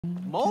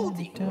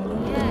moldy.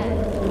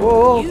 ओ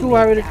क्यों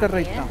hybrid कर रहा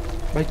इतना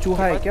भाई?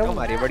 चूहा है क्या वो?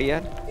 हमारी बड़ी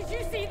यार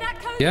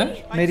क्या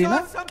मेरी ना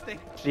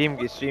स्ट्रीम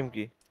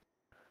की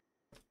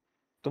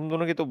तुम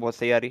दोनों की तो बहुत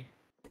सही आ रही।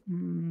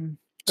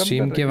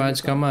 स्ट्रीम की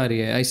आवाज कम आ रही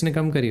है, इसने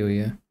कम करी हुई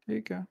है।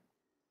 ठीक है।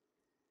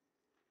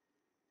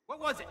 What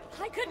was it?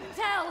 I couldn't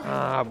tell.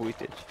 हाँ बुई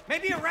तेज।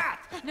 Maybe a rat.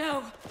 No.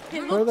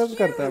 थोड़ा दर्द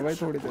करता है भाई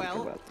थोड़ी देर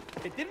के बाद।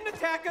 It didn't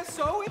attack us,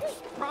 so it's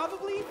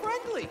probably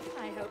friendly.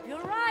 I hope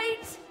you're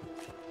right.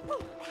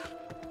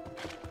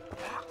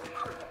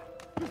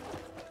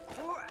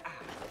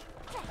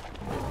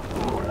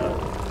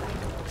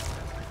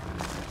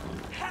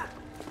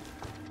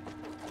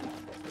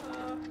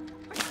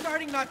 I'm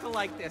starting not to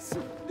like this.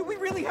 Do we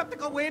really have to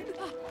go in?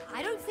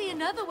 I don't see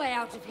another way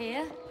out of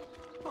here.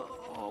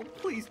 Oh,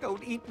 please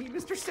don't eat me,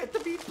 Mr.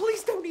 Centipede.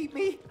 Please don't eat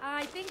me.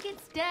 I think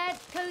it's dead,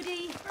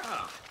 Cody.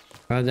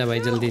 आजा भाई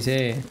जल्दी से।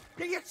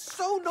 They get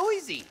so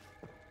noisy.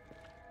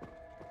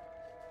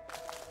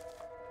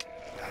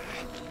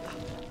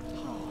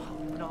 Oh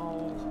no,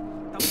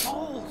 the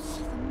moles.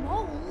 The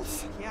moles?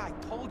 Yeah, I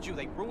told you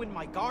they ruined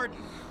my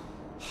garden.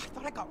 I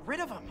thought I got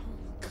rid of them.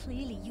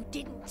 Clearly you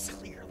didn't.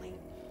 Clearly.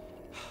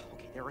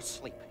 Okay, they're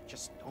asleep.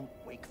 Just don't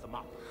wake them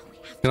up.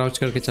 Crouch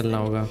करके चलना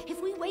होगा। If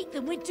we wake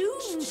them, we're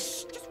doomed.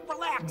 Just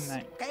relax.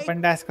 नहीं, Okay?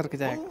 अपन dash करके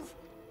जाएगा। Move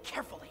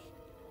carefully.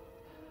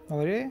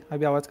 अरे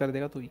अभी आवाज कर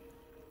देगा तू ही।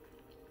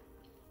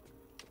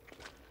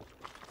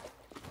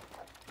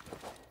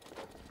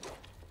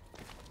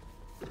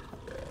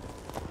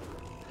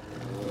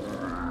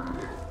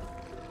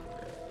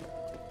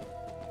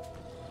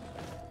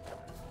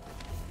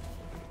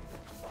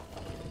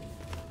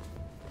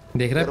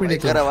 देख रहा है पीढ़ी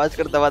कर आवाज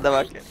कर दबा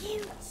दबा के।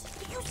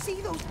 You see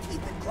those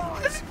teeth and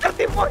claws?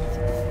 करती मौत।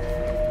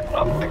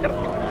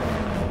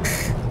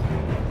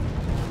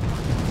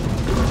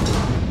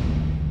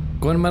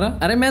 कौन मरा?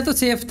 अरे मैं तो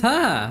सेफ था।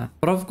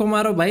 प्रोफ को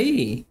मारो भाई,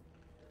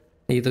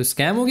 ये तो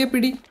स्कैम हो गया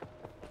पीढ़ी।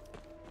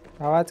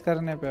 आवाज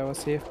करने पे वो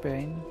सेफ पे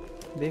है।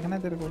 देखना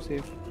तेरे को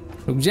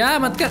सेफ। रुक जा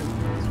मत कर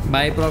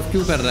भाई। प्रोफ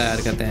क्यों कर रहा है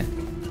हरकतें?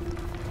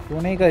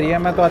 तू नहीं करी है,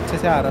 मैं तो अच्छे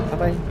से आ रहा था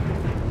भाई।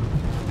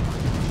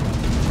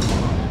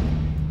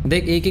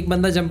 देख एक एक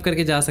बंदा जंप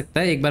करके जा सकता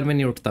है, एक बार मैं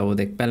नहीं उठता। वो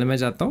देख पहले मैं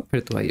जाता हूँ फिर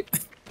तू आइए।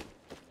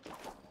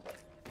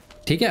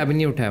 ठीक है अभी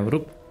नहीं उठाया वो।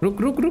 रुक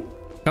रुक रुक रुक,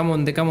 कम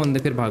होने दे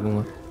फिर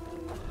भागूंगा।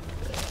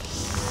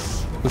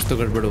 कुछ तो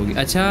गड़बड़ होगी।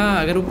 अच्छा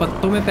अगर वो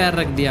पत्तों में पैर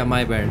रख दिया,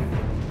 माय बैड।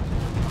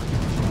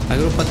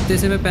 अगर वो पत्ते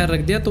से मैं पैर रख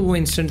दिया तो वो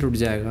इंस्टेंट उठ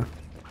जाएगा।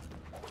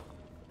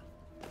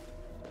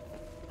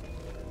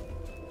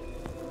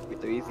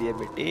 तो इजी है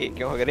बेटे,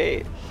 क्यों करे?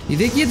 ये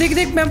देख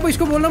देख मैं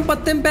इसको बोल रहा हूँ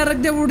पत्ते में पैर रख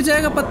दिया वो उठ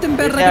जाएगा। पत्ते में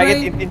पैर रख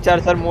आगे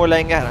 3-4 मोल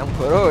आएंगे आराम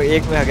करो।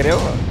 एक में हग रहे हो।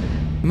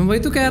 मैं वही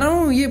तो कह रहा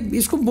हूँ, ये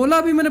इसको बोला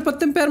अभी मैंने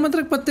पत्ते में पैर मत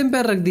रख। पत्ते में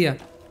पैर रख दिया।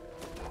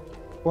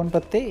 कौन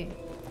पत्ते?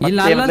 ये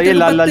लाल लाल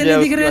पत्ते नहीं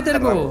दिख रहे तेरे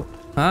को?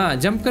 हाँ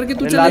जंप करके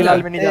तू चले जा।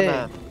 में नहीं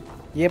जाना।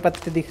 ये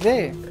पत्ते दिख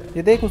रहे?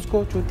 ये देख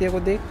उसको, चूतिया को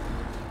देख।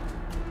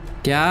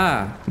 क्या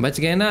बच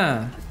गए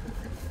ना?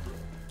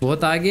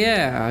 बहुत आगे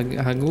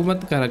है। हगू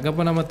मत कर,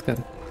 हग्गापना मत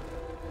कर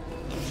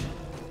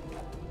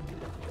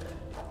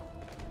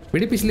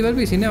बेटी। पिछली बार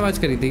भी इसी ने आवाज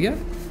करी थी क्या?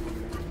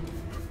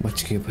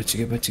 बच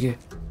गए।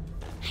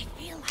 I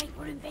feel like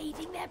we're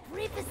invading their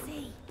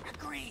privacy.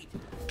 Agreed.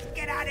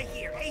 Get out of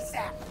here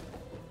ASAP.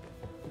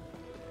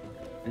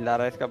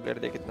 Lara इसका प्लेयर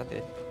देख कितना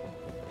तेज।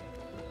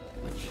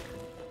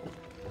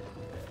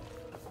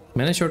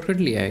 मैंने शॉर्टकट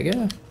लिया है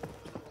क्या?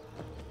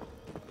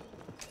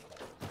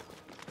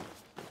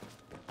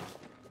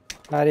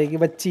 आ रहेगी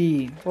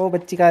बच्ची। ओ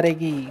बच्ची का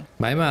रहेगी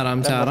भाई। मैं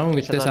आराम से आ रहा हूँ।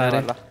 इतने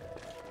सारे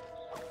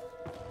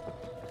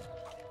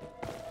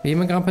ये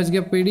मैं कहाँ फंस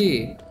गया पीढ़ी?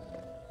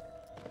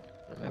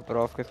 मैं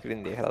प्रोफ का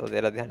स्क्रीन देख रहा था,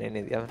 तेरा ध्यान ही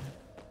नहीं दिया मैंने।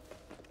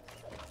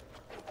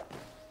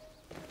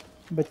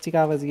 बच्ची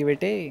कहाँ फंस गई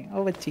बेटे?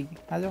 ओ बच्ची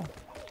आ जाओ।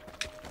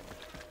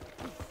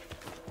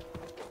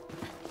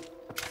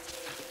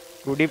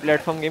 2D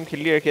प्लेटफॉर्म गेम खेल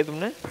ली रखी है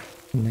तुमने?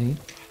 नहीं।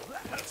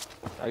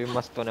 अभी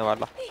मस्त होने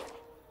वाला।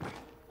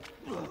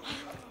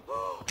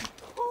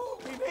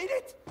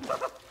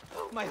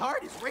 My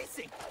heart is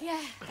racing.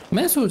 Yeah.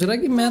 मैं सोच रहा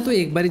कि मैं तो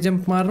एक बार ही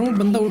जंप मार रहा हूँ,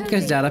 बंदा उठ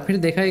कैसे जा रहा। फिर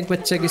देखा एक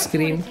बच्चा की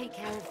स्क्रीन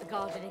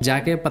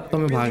जाके पत्तों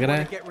में भाग रहा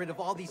है।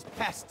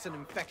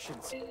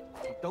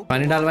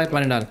 पानी डाल भाई,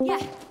 पानी डाल।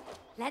 Yeah.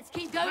 Let's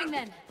keep going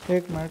then.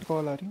 एक मिनट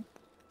कॉल आ रही है।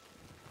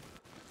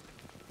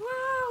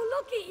 Wow,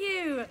 look at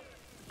you.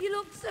 You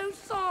look so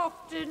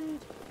soft and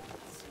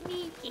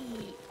sneaky.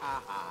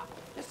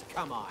 Just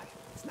come on.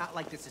 It's not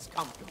like this is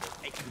comfortable.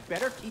 Hey, you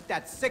better keep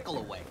that sickle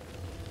away.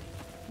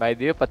 भाई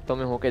दियो पत्तों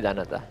में होके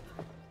जाना था।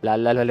 लाल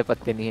लाल वाले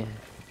पत्ते नहीं है।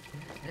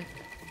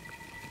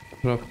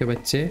 रॉक के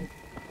बच्चे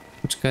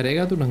कुछ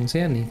करेगा तू ढंग से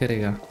या नहीं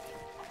करेगा?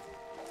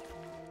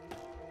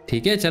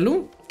 ठीक है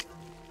चलूं?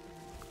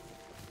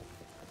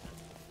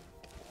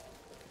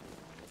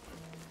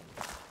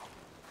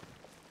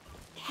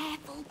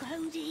 Careful,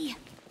 Cody.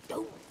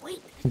 Don't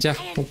wait. जा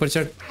ऊपर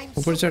चढ़,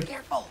 ऊपर चढ़।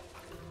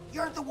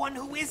 You're the one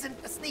who isn't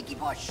the sneaky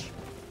bush.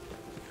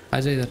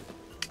 आजा इधर।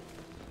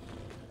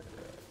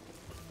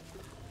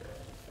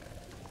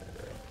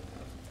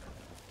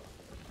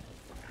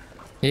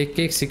 एक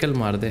एक सिकल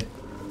मार दे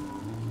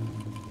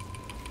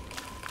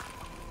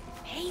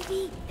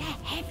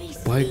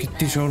भाई।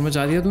 कितनी शोर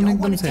मचा दिया तूने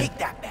एकदम से।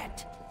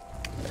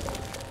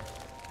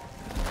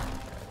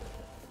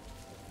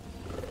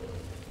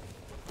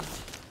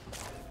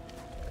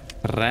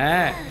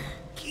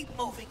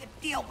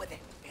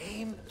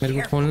 मेरे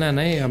को खोलना है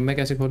ना ये, अब मैं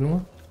कैसे खोलूंगा?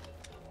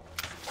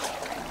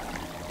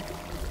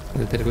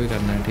 तेरे को ही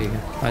करना है, ठीक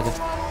है आजा।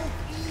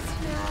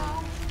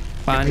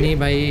 पानी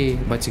भाई,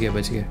 बच गया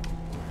बच गया।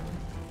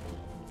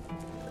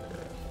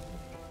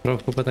 ब्रो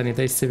को पता नहीं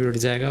था इससे भी उठ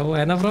जाएगा वो,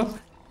 है ना ब्रो?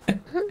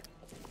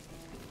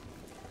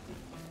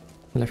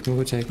 लेफ्ट में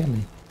कुछ है क्या?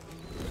 नहीं।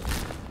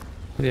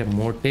 अरे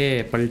मोटे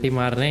पलटी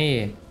मार रहे हैं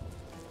ये।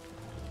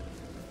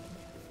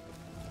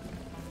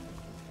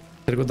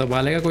 तेरे को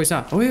दबा लेगा कोई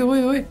सा। ओए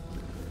ओए ओए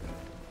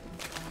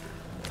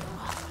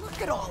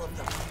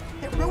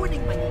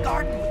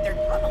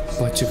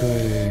बच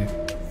गए।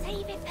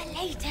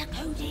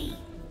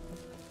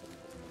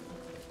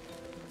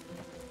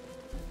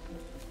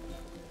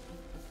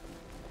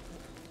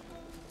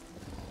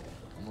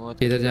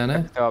 इधर जाना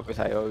है? वापस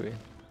आए हो अभी?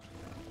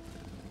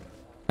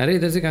 अरे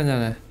इधर से कहाँ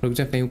जाना है? रुक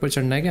जा, कहीं ऊपर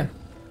चढ़ना है क्या?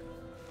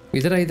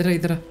 इधर आ इधर आ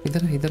इधर आ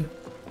इधर आ इधर।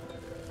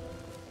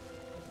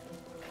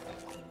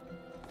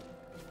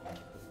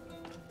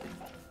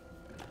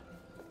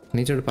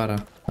 नहीं चढ़ पा रहा।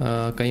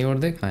 कहीं और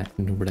देख। हाँ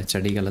ढूंढा,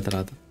 चढ़ी गलत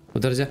रहा था।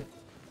 उधर जा,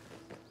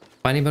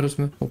 पानी भर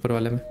उसमें ऊपर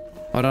वाले में,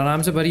 और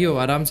आराम से भरियो,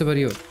 आराम से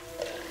भरियो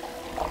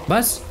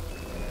बस।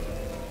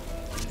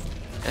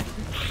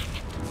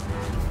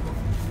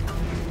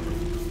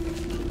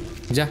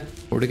 जा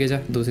उड़ के जा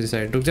दूसरी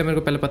साइड। रुक जा, मेरे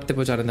को पहले पत्ते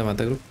पहुंचाने दे वहाँ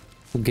तक। रुक,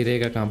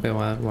 गिरेगा कहाँ पे?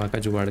 वहाँ का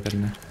जुगाड़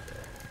करना है।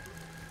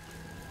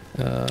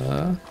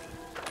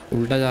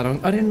 उल्टा जा रहा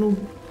हूँ। अरे नू,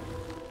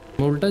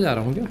 मैं उल्टा जा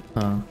रहा हूँ क्या?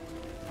 हाँ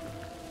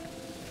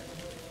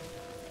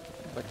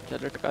बच्चा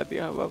लटका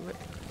दिया हवा में।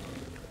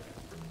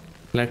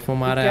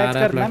 प्लेटफॉर्म आ रहा है, आ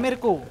रहा है मेरे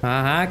को।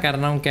 हाँ हाँ कर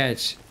रहा हूँ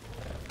कैच।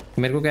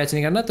 मेरे को कैच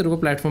नहीं करना, तेरे को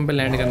प्लेटफॉर्म पे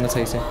लैंड करना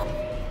सही से।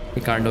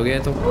 ये कांड हो गया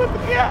है तो।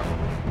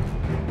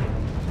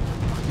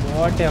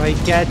 व्हाट है भाई,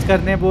 कैच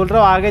करने बोल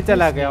रहा हूँ, आगे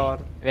चला गया।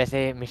 और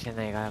वैसे मिशन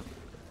आएगा।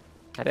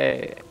 अरे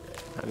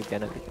अभी क्या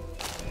ना,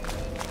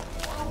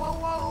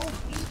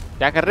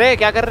 क्या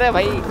कर रहे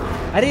भाई?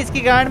 अरे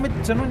इसकी गांड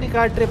में चनो नहीं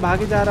काट रहे,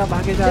 भागे जा रहा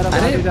भागे जा रहा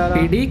भागे जा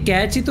रहा। पीडी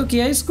कैच ही तो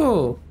किया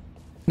इसको,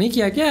 नहीं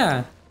किया क्या?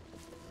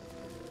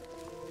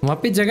 वहाँ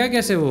पे जगह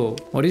कैसे वो?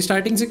 और ये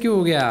स्टार्टिंग से क्यों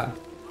हो गया?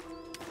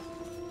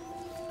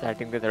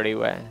 स्टार्टिंग पे थोड़ी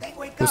हुआ है,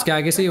 उसके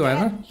आगे से ही हुआ है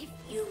ना?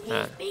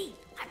 हाँ।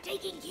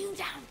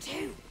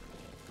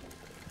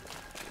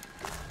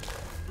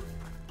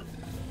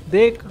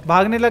 देख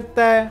भागने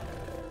लगता है।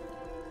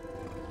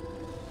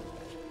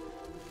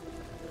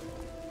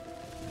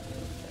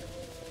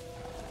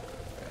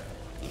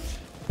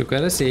 क्यों कह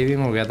रहे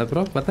सेविंग हो गया था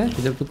ब्रो, पता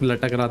है जब तू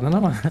लटक रहा था ना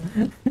वहाँ।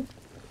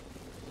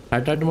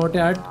 हट हट मोटे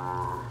हट।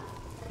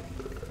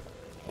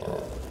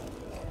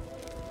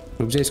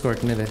 रुक जा, इसको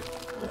हटने दे।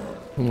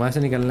 वहाँ से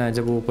निकलना है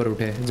जब वो ऊपर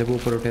उठे, जब वो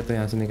ऊपर उठे तो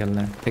यहाँ से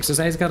निकलना है।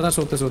 एक्सरसाइज कर रहा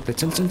सोते सोते।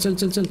 चल चल चल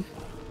चल चल,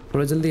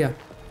 थोड़ा जल्दी आ।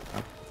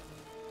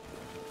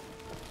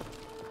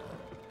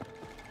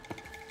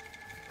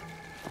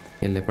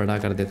 ये ले पड़ा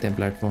कर देते हैं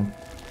प्लेटफॉर्म।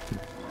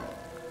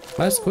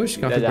 बस खुश,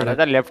 काफी पड़ा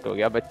था। लेफ्ट हो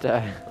गया बच्चा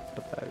है।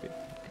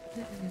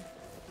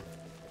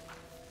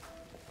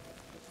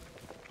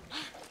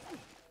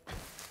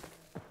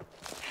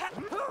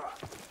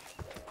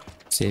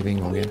 सेविंग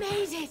हो गया।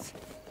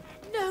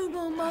 No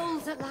more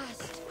moles at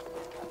last.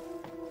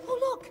 Oh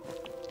look,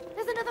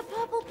 there's another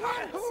purple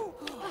plant.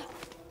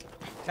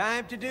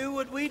 Time to do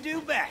what we do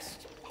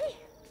best.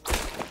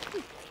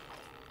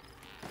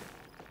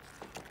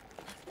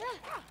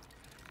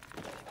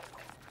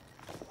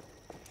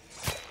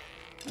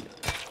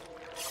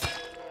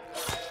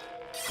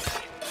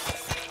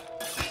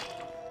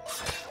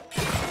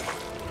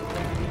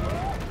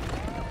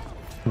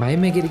 भाई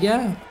मैं गिर गया,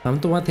 हम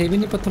तो वहाँ थे भी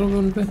नहीं पत्थरों पे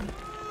उन पे।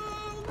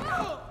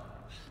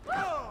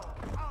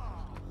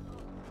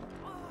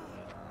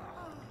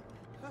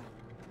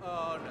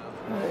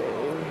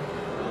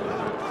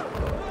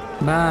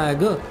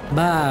 भागो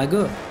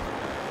भागो।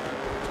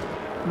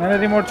 मैंने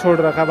रिमोट छोड़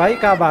रखा भाई,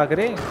 कहाँ भाग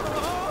रहे?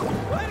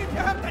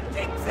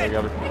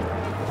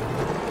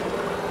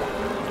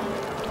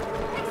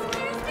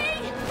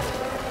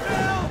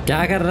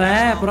 क्या कर रहा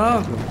है प्रो?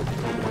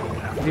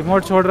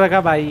 रिमोट छोड़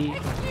रखा भाई।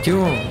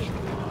 क्यों?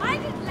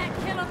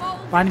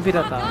 पानी पी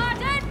रहा था।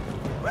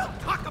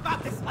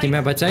 कि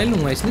मैं बचा ही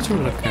लूंगा इसलिए छोड़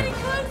रखा है।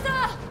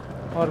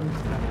 और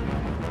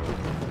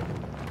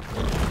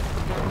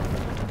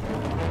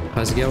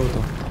फंस गया वो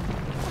तो।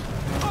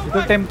 ये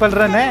तो टेंपल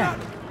रन है।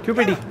 क्यों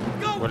पीडी?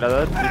 बोला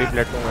था 3D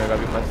प्लेटफॉर्म होएगा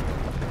भी मस्त।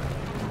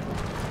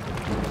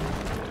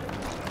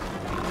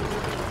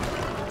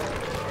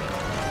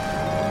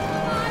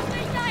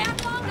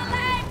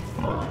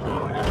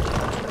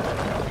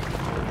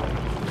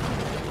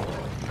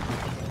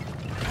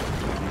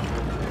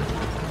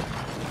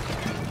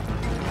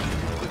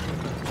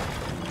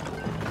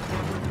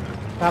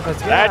 कहाँ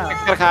फंस गया?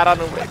 टक्कर खा रहा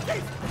हूँ मैं।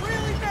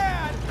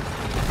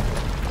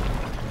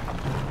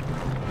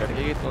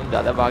 लड़के की तुम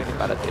ज्यादा भाग नहीं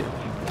पा रहे थे।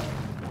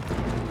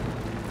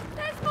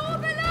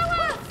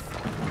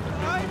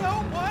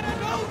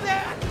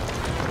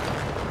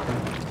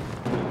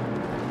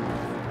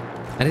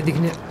 अरे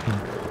दिखने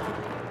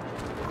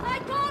I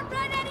can't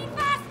run any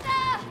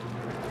faster.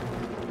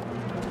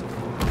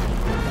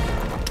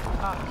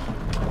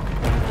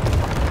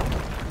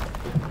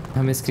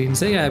 हमें स्क्रीन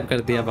से गायब कर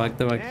दिया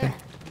भागते भागते।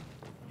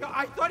 Yo,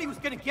 I thought he was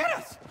gonna get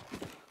us.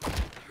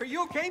 Are you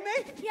okay,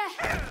 mate? Yeah.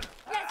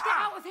 Let's get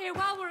out of here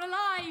while we're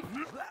alive.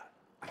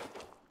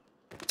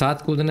 साथ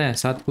कूदना है,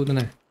 साथ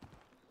कूदना है।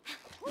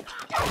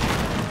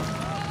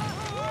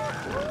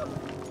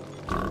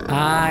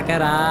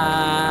 करा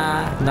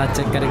दांत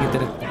चेक करेगी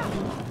तेरे।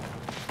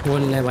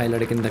 बोलने भाई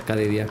लड़के ने धक्का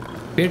दे दिया।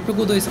 पेट पे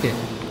कूदो इसके।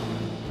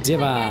 जे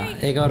बा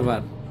एक और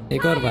बार,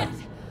 एक और बार।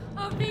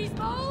 Of these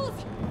balls.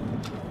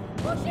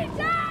 Push it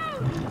down.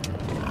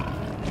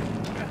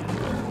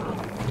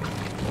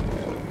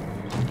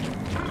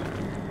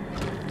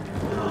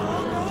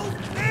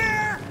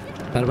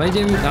 पर भाई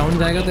जब डाउन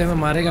जाएगा तो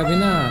हमें मारेगा भी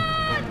ना।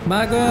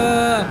 भागो।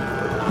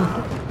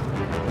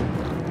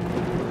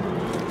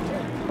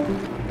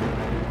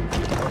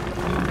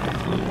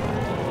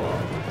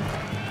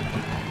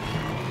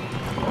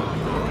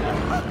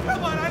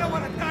 Come on, I don't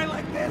want to die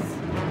like this.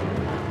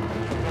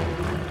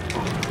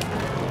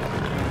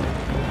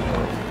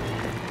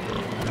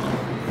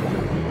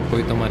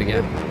 कोई तो मर गया।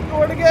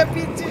 उड़ गया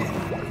पीछे।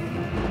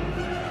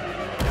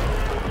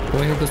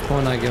 कोई तो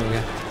स्पॉन आ गया हो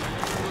गया।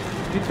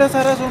 इतना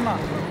सारा सोना।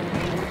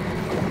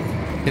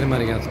 फिर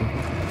मर गया तू।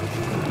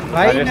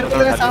 भाई मेरे को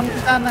लगा सामने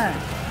जाना है।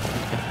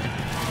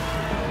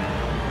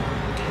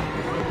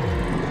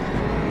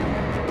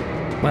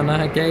 मना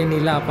है क्या, ये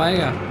नीला आ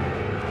पाएगा?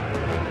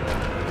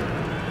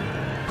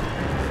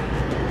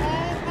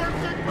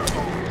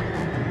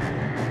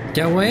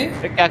 क्या हुआ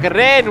है? क्या कर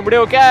रहे हैं, नुबड़े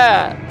हो क्या?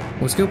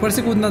 उसके ऊपर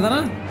से कूदना था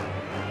ना।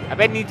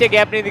 अबे नीचे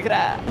गैप नहीं दिख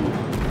रहा।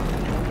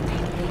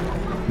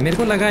 मेरे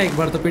को लगा एक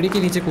बार तो पेड़ी के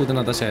नीचे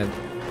कूदना था शायद।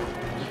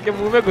 उसके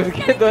मुंह में घुस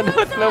गए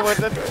दोनों स्लो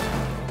मोशन।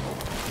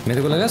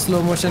 मेरे को लगा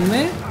स्लो मोशन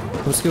में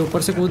उसके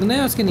ऊपर से कूदना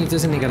है, उसके नीचे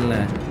से निकलना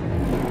है।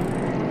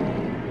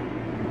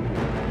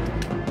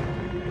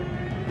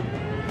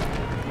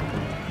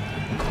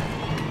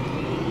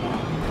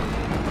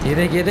 ये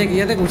देख ये देख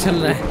ये देख उछल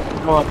रहा है।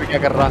 वहाँ पे क्या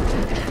कर रहा?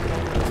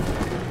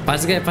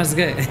 फंस गए फंस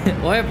गए।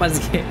 ओए फंस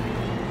गए।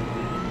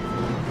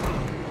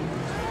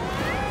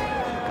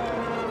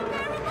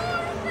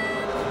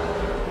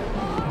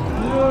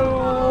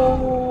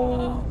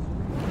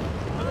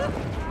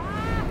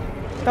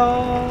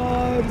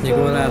 ये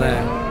कौन आ रहा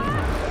है?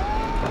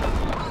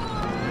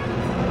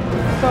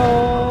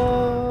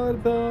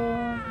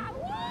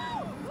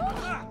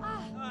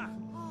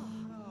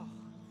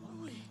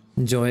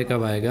 जॉय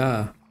कब आएगा?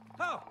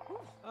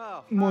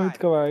 मोहित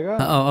कब आएगा?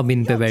 अब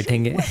इन पे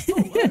बैठेंगे।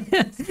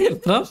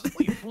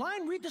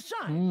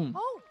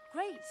 Oh,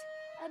 great.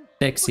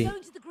 Taxi. We're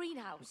going to the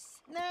greenhouse.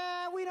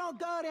 Nah, we don't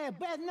go there.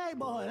 Bad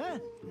neighborhood, huh?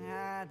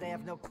 Ah, they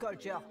have no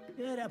culture.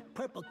 Yeah, that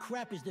purple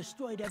crap has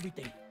destroyed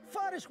everything.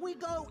 Farthest we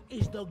go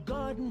is the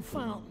garden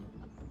fountain.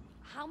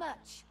 How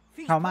much?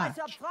 Fish How price much?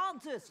 up front,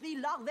 3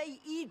 larvae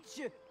each.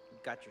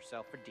 Got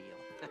yourself a deal.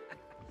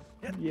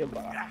 ये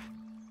बात।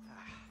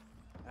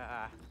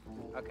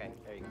 Okay,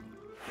 there you go.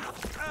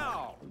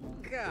 Oh,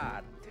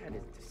 God, that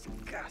is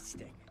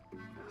disgusting.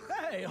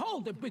 Hey,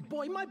 hold it, big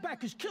boy. My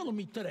back is killing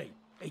me today.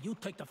 Hey, you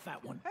take the fat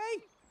one. Hey,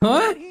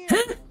 Huh?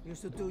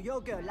 Used to do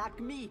yoga like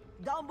me,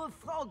 down the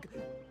frog.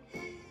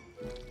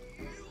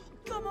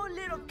 Come on,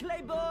 little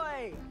clay boy.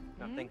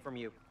 nothing from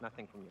you.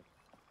 Nothing from you.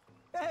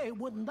 Hey,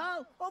 wooden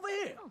doll, over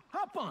here.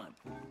 Hop on.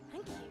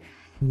 Thank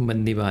you.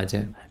 बंदी बाज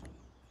है।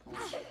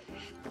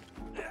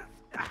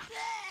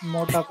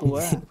 मोटा तू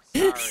है।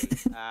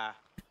 Sorry.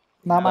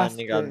 नमस्ते।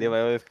 निकाल दिया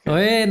भाई इसके।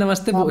 ओए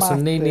नमस्ते नमस्ते।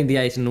 सुनने ही नहीं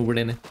दिया इस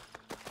नूबड़े ने।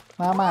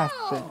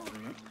 नमस्ते।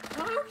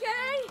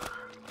 Okay.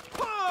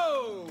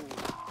 Whoa!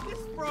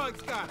 This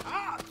frog's got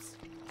hops.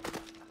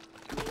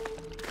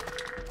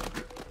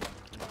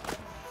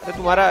 अरे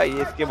तुम्हारा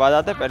ये इसके बाद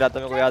आता है, पहले आता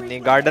है मेरे को याद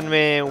नहीं। गार्डन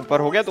में ऊपर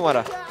हो गया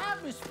तुम्हारा?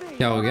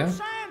 क्या हो गया?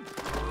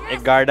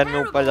 एक गार्डन में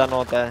ऊपर जाना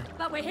होता है।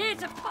 But we're here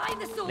to find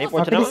the source. नहीं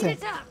पहुंचना पकड़ी से।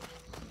 It up.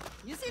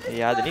 You see this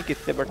याद नहीं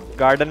किससे, बट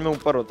गार्डन में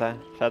ऊपर होता है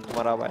शायद।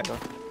 तुम्हारा अब आएगा।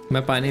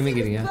 मैं पानी में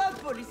गिर गया।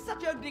 purple is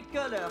such a ugly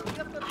color. You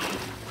have to...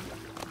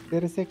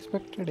 तेरे से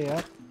एक्सपेक्टेड है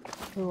यार।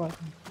 कोई बात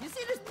नहीं। You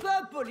see this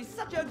purple is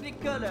such a ugly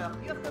color.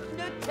 You have got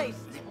no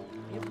taste.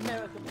 You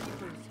American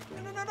people.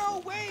 No,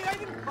 wait, I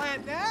didn't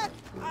plant that.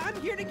 I'm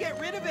here to get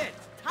rid of it.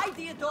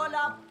 Tidy it all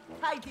up.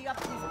 Tidy up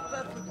this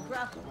purple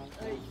crap.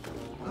 Hey.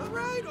 All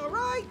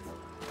right.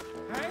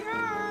 Hang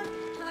on.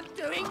 I'm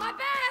doing my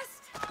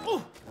best.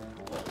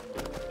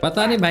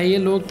 पता नहीं भाई ये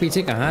लोग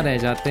पीछे कहाँ रह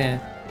जाते हैं।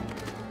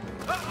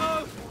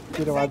 Uh-oh.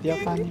 गिरवा दिया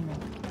पानी में।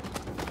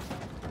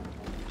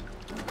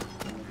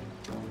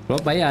 तो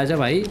भाई आजा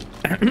भाई।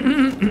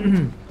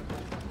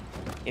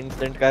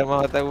 इंस्टेंट कर्मा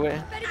होता हुए।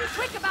 Better be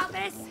quick about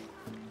this.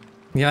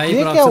 यहाँ ये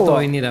एक क्या से तो हुआ?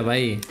 ही नहीं रहा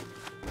भाई।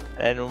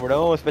 अरे नुबड़ो,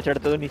 उस पे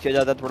चढ़ते तो नीचे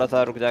जाता, थोड़ा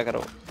सा रुक जा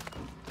करो।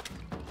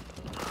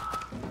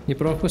 ये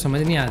प्रो को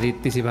समझ नहीं आ रही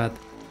इतनी सी बात।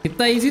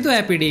 इतना इजी तो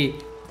है पीडी।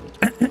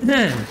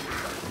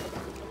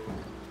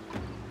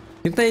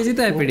 इतना इजी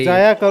तो है पीडी।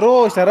 जाया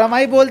करो, शर्म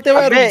आई बोलते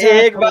हुए। अबे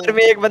एक बार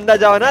में एक बंदा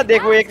जाओ ना,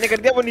 देखो एक ने कर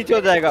दिया वो नीचे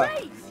हो जाएगा।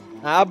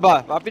 हाँ बा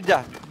वापिस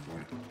जा।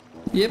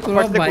 ये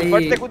प्रोफ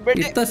भाई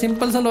इतना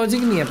सिंपल सा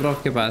लॉजिक नहीं है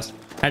प्रोफ के पास।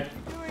 हट।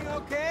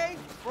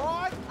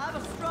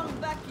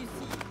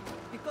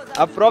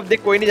 अब प्रोफ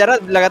देख कोई नहीं जा रहा,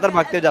 लगातार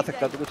भागते हुए जा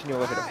सकता तो कुछ नहीं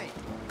होगा फिर।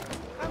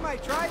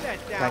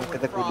 ढंग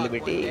से कूद ले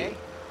बेटी।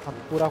 अब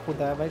पूरा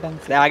कूदा है भाई ढंग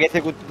से। आगे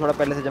से कूद, थोड़ा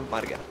पहले से जंप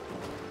मार गया।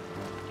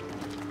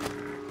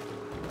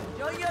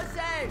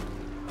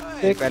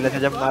 पहले से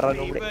जंप मार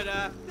रहा हूँ।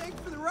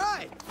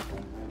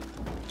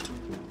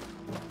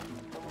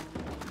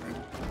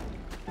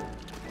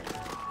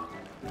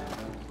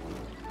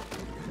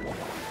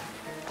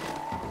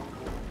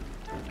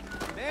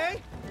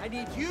 I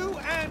need you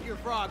and your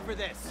frog for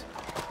this.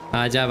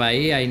 आजा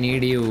भाई, I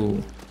need you.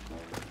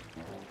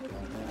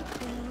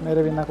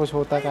 मेरे बिना कुछ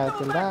होता क्या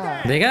चल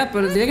रहा?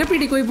 देखा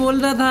पीडी कोई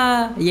बोल रहा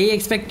था यही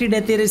एक्सपेक्टेड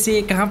है तेरे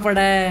से, कहाँ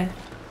पड़ा है?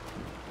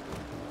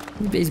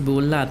 बेस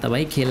बोलना आता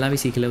भाई, खेलना भी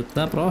सीख ले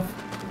उतना प्रोफ।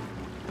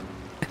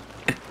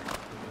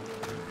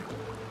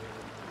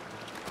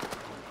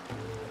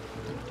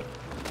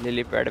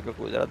 लिली पैड पे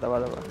कूद रहा था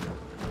वाला।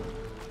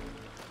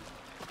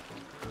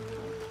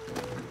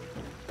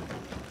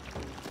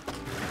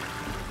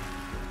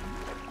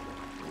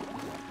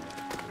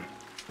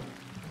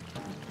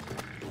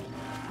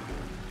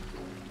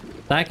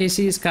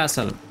 Takeshi's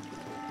Castle.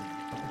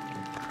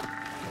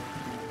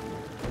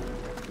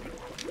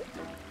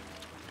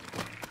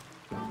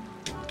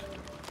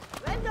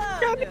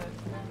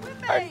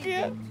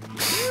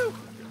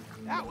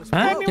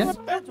 हाँ क्या?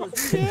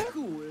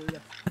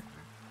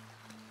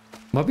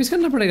 वापिस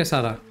करना पड़ेगा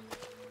सारा?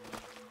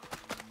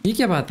 ये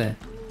क्या बात है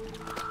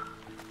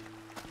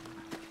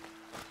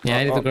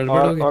यार? ये तो गड़बड़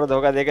हो गई। और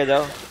धोखा देके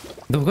जाओ।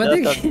 धोखा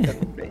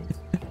देके?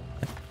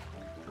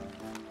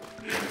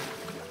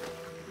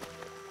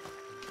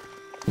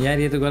 यार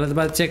ये तो गलत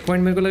बात। चेक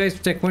पॉइंट मेरे को लगा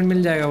इस चेक पॉइंट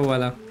मिल जाएगा वो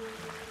वाला।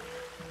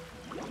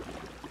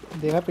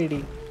 देखा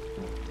PD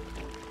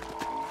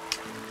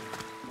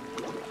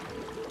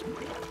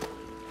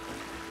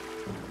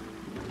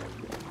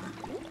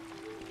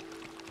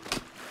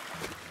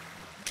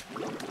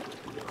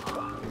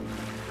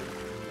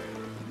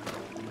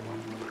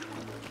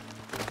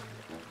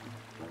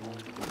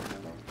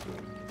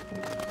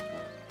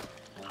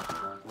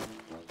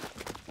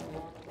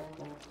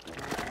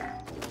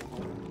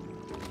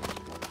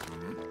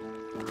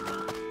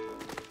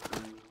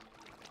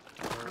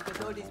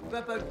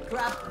Purple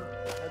crap.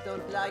 I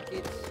don't like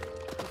it.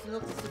 It's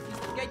not a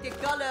sophisticated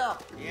color.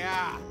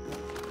 Yeah.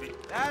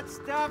 That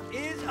stuff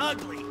is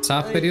ugly.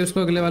 साफ करिए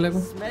उसको अगले वाले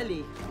को। Smelly.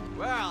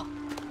 Well,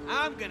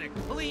 I'm gonna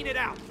clean it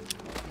out.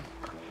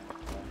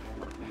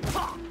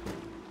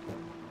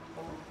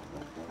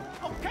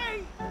 Okay,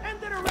 end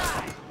of the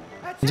ride.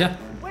 That's जा। it.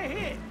 We're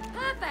here.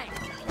 Perfect.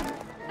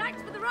 Thanks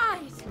for the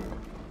ride.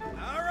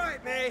 All right,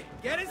 May.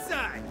 Get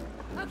inside.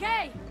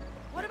 Okay.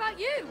 What about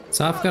you?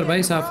 साफ कर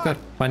भाई, साफ कर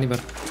पानी भर।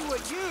 See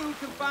what you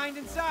can find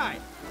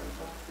inside.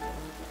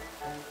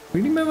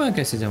 PD में वहाँ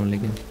कैसे जाऊँ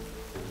लेकिन?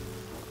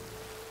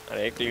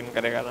 अरे क्लीन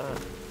करेगा ना।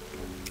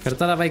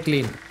 करता रहा भाई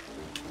क्लीन।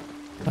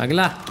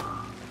 अगला।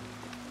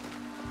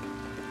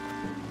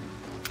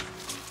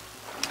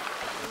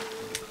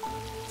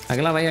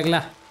 अगला भाई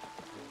अगला।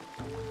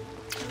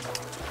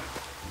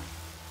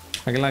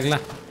 अगला अगला।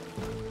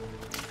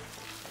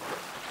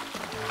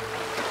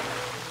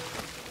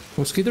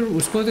 उसकी तो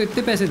उसको तो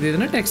इतने पैसे दे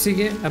देना टैक्सी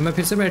के। अब मैं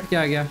फिर से बैठ के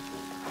आ गया।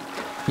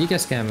 ये क्या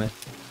स्कैम है?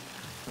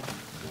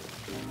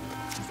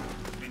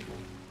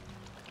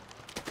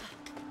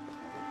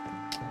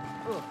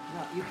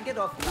 You can get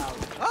off now.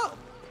 Oh,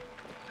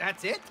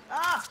 that's it.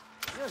 Ah,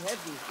 you're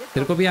heavy.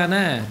 तेरे को भी आना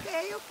है?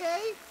 Okay,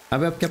 okay.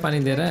 अबे अब क्या पानी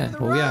दे रहा है?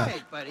 हो गया।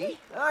 Right, buddy.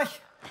 I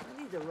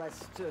need a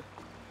rest too.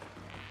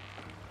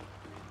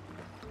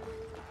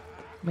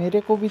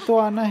 मेरे को भी तो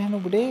आना है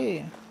नुबड़े।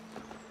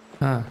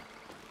 हाँ।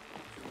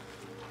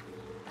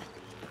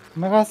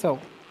 मैं कहाँ से आऊँ?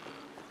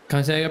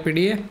 कहाँ से आएगा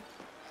पीडी है?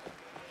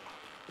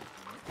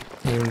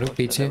 ये लोग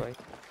पीछे।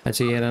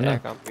 अच्छा ये रहा ना?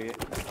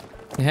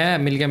 है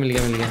मिल गया मिल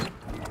गया मिल गया।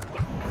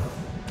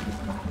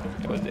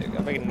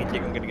 अबे नीचे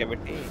क्यों गिर गया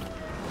बेटी?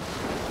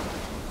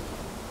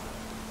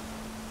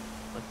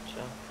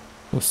 अच्छा।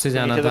 उससे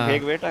जाना था।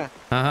 फेंक बेटा।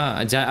 हाँ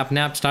हाँ जा,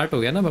 अपने आप स्टार्ट हो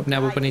गया ना, अब अपने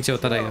आप ऊपर नीचे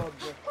होता रहेगा।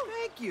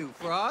 Thank you,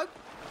 frog.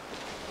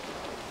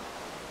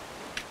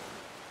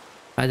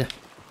 आजा।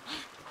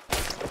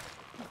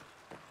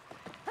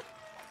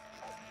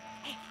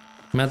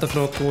 मैं तो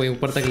फ्रॉक को वहीं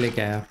ऊपर तक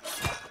लेके आया।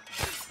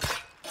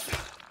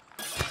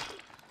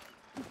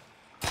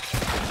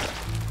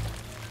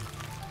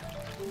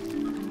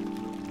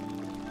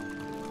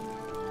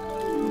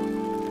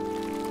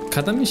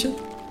 खत्म mission?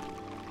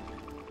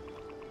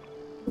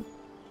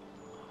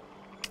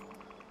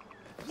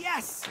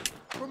 Yes,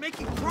 we're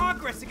making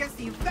progress against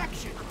the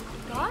infection.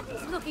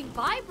 Garden's looking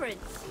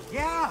vibrant.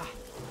 Yeah.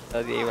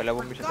 ये वाला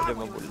वो I मिशन forgot जो what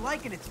मैं it was बोल।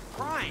 like in its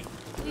prime.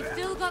 We've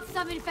still got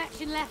some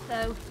infection left,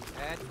 though.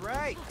 That's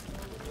right.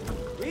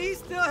 We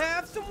still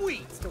have some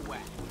weeds to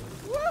whack.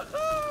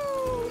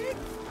 Woohoo!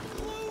 It's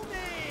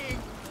blooming.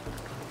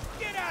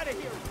 Get out of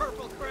here,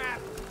 purple crap.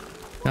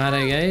 कहाँ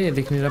रह गया ये?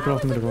 दिख नहीं रहा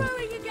prof मेरे को।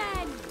 Growing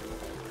again.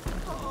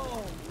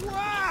 Oh,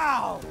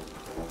 wow!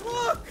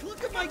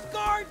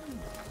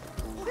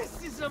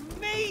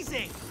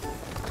 amazing.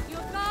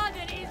 Your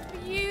garden is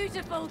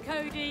beautiful,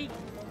 Cody.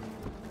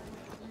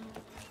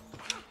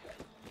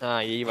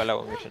 हाँ यही वाला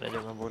वो मिशन है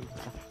जो मैं बोल रहा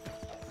था।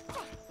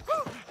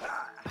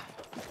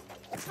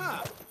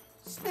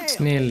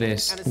 स्नेल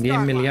रेस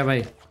गेम मिल गया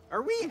भाई।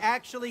 Are we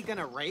actually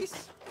gonna race?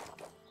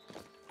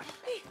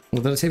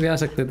 उधर से भी आ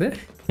सकते थे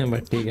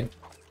बट ठीक है।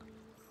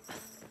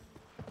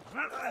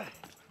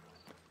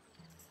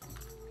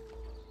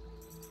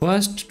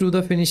 First to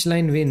the finish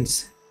line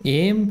wins.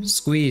 M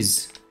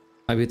squeeze.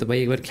 अभी तो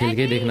भाई एक बार खेल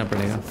के देखना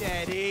पड़ेगा।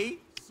 Steady.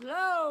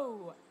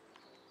 Slow.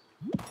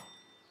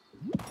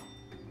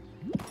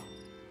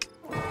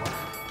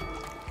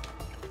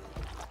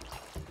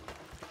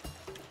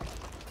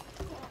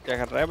 क्या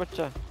कर रहा है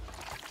बच्चा?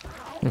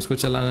 उसको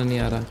चलाना नहीं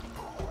आ रहा।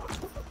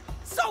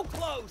 So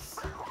close.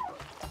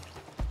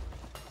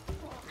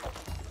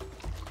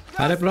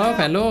 अरे प्रॉफ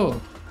हेलो।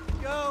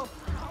 Go.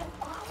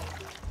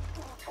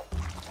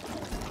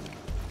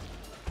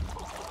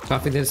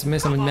 काफी देर से मैं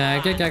समझ में आया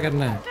क्या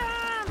करना है।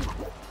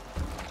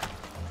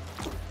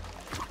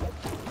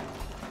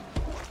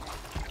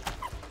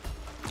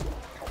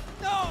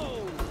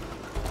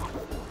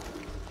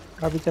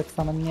 अभी तक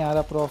समझ नहीं आ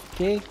रहा प्रॉफ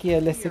के कि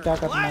एलएस से क्या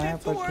करना है,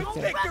 पर ठीक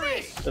है।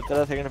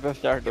 17 सेकंड पे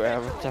स्टार्ट हुआ है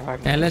बच्चा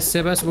भाग। एलएस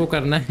से बस वो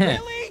करना है,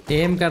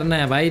 एम करना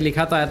है भाई।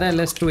 लिखा तो आया था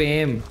एलएस टू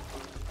एम।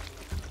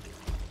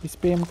 इस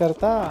पे एम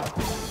करता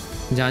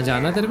जहाँ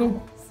जाना तेरे को।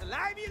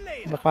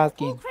 बकवास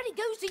की। All credit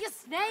goes to your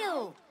snail.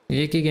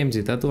 एक ही गेम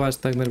जीता तू आज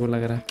तक मेरे को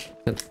लग रहा है।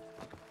 चल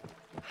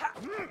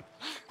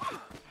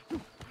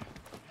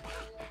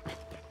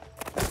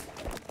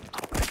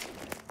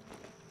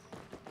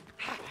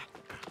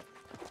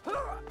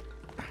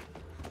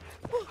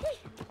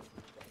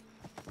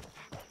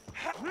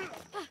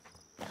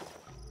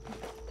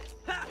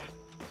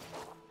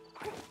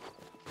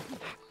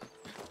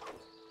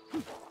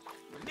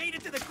Made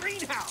it to the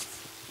greenhouse.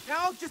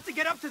 Now just to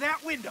get up to that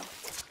window.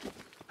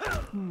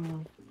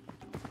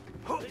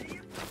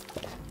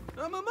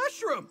 I'm a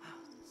mushroom.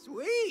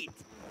 Sweet.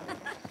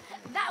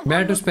 That Bad one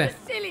to was spare. the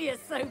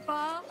silliest so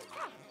far.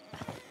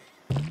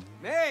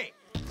 Hey,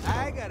 I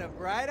got a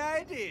bright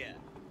idea.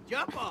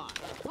 Jump on.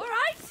 All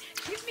right,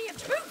 give me a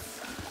boost.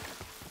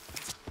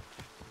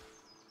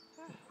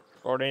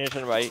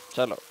 Coordination भाई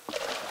चलो।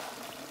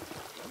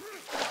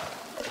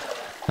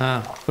 हाँ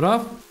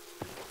prof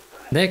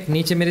देख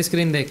नीचे मेरी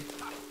screen देख।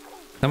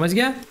 समझ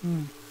गया?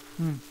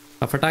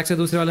 अब फटाक से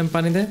दूसरे वाले में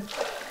पानी दे।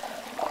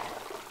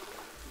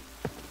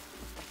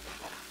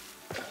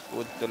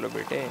 कूद चलो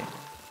बेटे।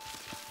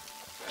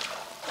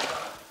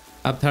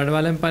 अब थर्ड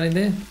वाले में पानी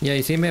दे या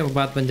इसी में वो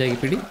बात बन जाएगी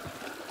पीढ़ी।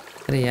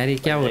 अरे यार ये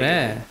क्या हो रहा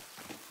है?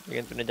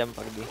 लेकिन तूने जंप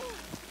कर दी।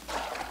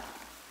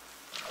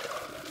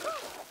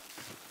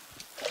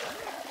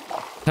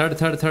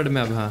 थर्ड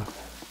में अब। हाँ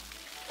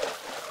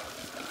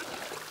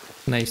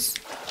nice.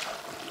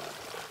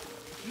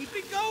 Keep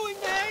it going,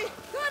 May.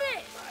 Got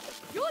it.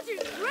 You're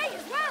doing great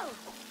as well.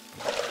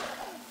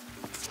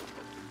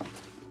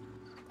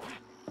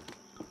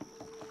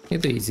 ये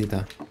तो इजी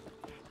था।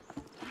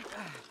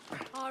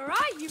 All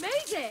right, you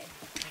made it.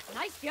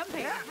 Nice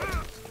jumping.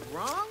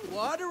 Wrong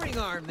watering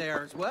arm there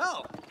as well.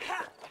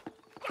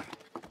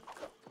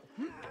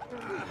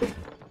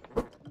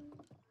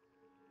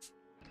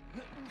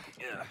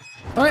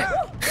 ओए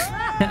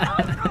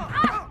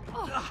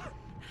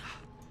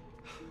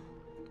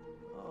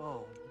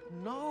Oh,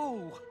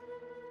 no.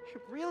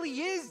 It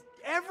really is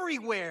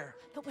everywhere.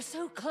 But we're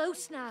so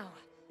close now.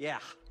 Yeah.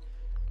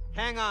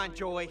 Hang on,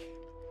 Joy.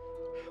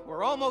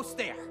 We're almost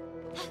there.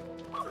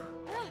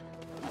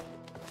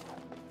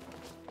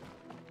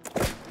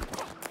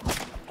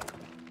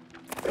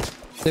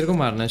 तेरे को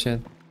मारना है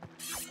शायद।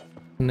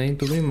 नहीं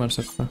तू नहीं मार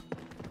सकता।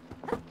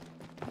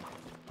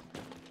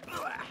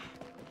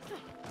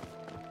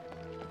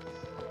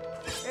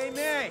 Hey,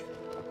 May.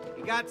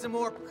 You got some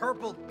more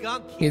purple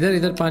gunk here?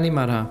 इधर पानी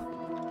मारा।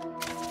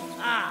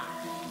 Ah,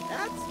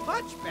 that's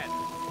much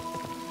better.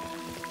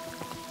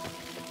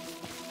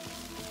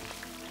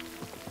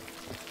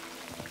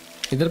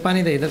 इधर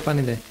पानी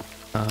दे।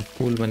 हाँ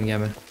फूल बन गया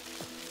मैं।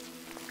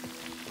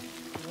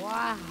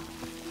 Wow.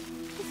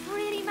 It's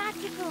really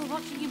magical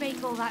watching you make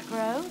all that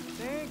grow.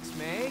 Thanks,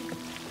 May.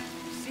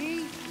 See?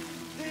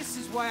 This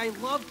is why I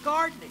love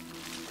gardening.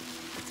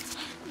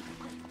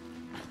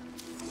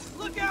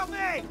 Look out,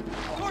 May!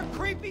 More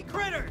creepy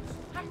critters!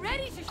 I'm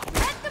ready to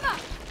shred them up.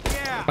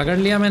 Yeah. पकड़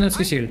लिया मैंने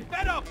उसकी I'm shield.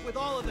 fed up with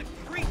all of the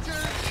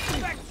creatures,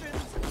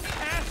 infections,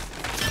 pests.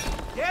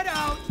 Get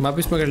out.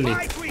 वापस पकड़ ली।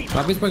 My queen.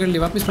 वापस पकड़ ली।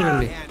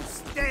 And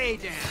stay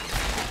down.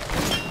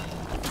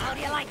 How do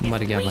you like it?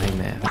 मर गया भाई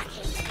मैं। Ah,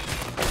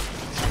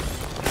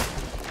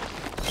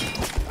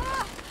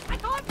 I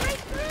can't break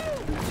through.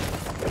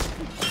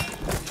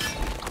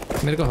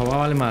 मेरे को हवा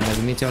वाले मारना है,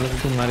 नीचे वाले को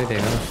तू मार ही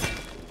देगा ना।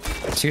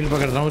 शील्ड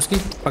पकड़ रहा हूँ उसकी।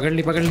 पकड़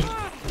ली।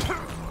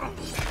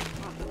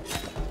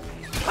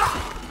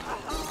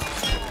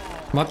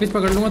 वापस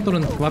पकड़ लूंगा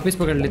तुरंत। वापस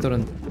पकड़ ली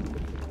तुरंत।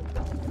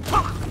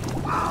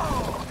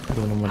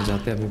 दोनों मर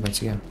जाते, अभी बच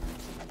गया।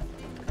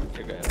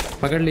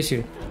 पकड़ ली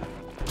shield.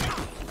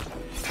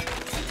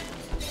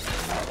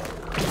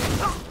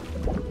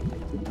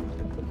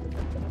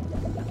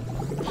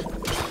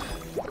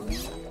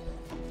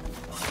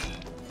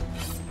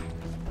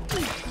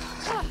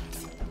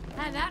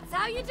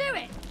 you do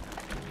it?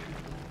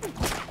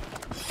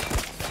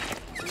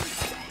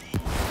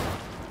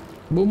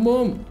 Boom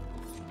boom.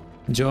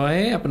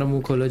 Joy अपना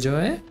मुंह खोलो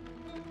जॉय।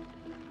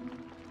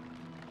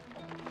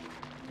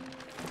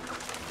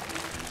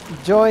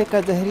 जॉय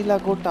का जहरीला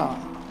गोटा।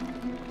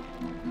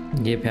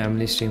 ये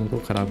फैमिली स्ट्रीम को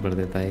खराब कर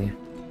देता है।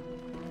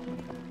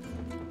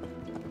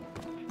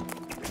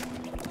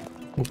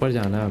 ऊपर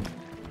जाना अब।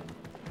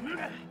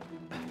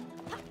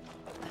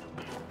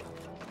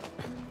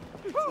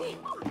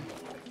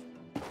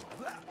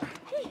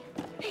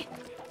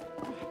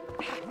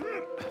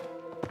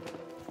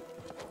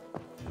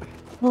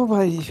 ओ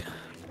भाई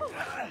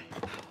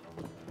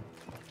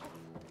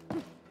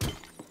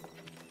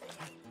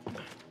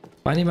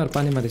पानी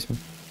मार इसमें।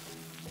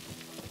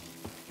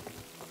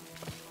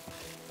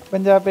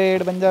 बंजा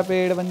पेड़ बंजा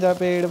पेड़ बंजा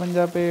पेड़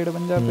बंजा पेड़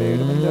बंजा पेड़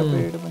बंजा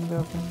पेड़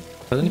बंजा पेड़।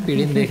 पता नहीं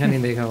पीढ़ी ने देखा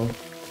नहीं देखा वो।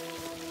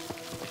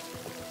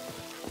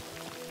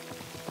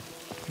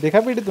 देखा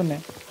पीढ़ी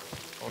तूने?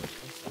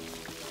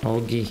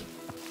 होगी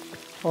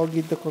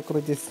होगी तो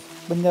कॉकरोचेस।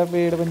 बंजा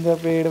पेड़ बंजा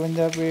पेड़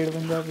बंजा पेड़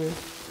बंजा पेड़।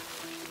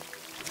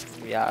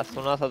 यार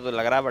सुना सा तो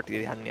लग रहा है बट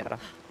ध्यान नहीं आ रहा।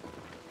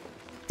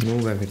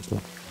 मूव है फिर तो।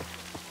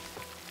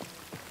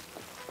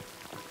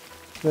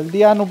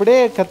 जल्दी आ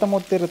नुबड़े, खत्म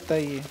होते रहता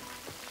है ये।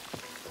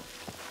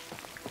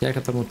 क्या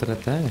खत्म होता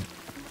रहता है?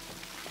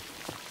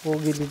 वो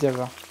गीली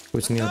जगह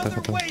कुछ नहीं होता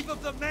खत्म।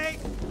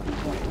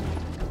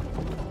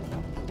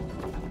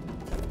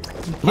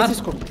 मार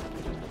इसको,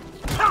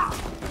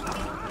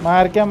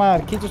 मार क्या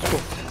मार, खींच उसको।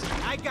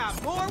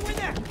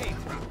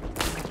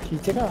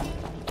 खींचेगा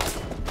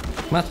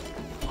मार।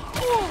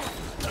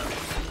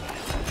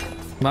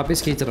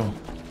 वापिस खींच रहा हूँ।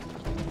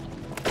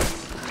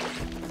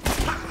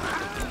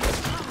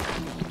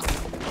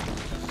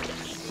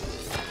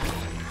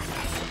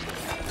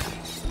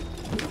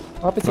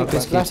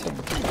 वापिस खींच।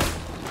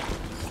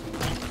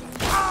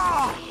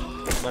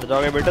 मर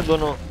जाओगे बेटा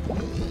दोनों।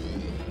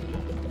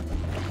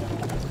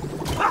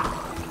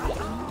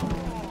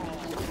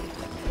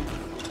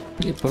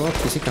 ये प्रो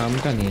किसी काम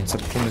का नहीं है,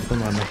 सबको मेरे को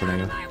मारना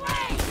पड़ेगा।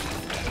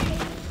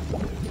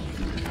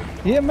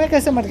 ये मैं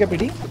कैसे मर गया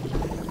पीढ़ी?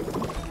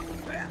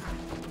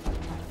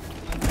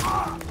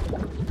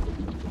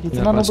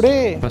 इतना नुबड़े।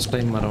 फर्स्ट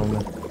टाइम मारा हूँ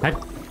मैं। हट,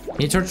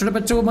 ये छोटे छोटे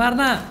बच्चों को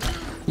मारना।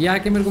 ये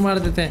आके मेरे को मार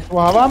देते हैं। वो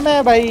हवा में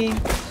है भाई।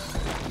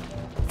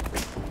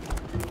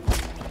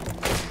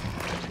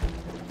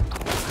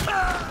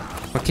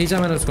 और खींचा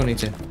मैंने उसको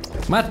नीचे।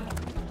 मार।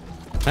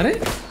 अरे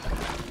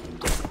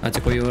अच्छा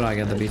कोई और आ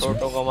गया था बीच में।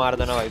 छोटों को मार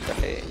देना भाई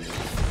पहले।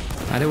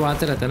 अरे वो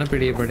आते रहते हैं ना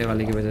पीढ़ी बड़े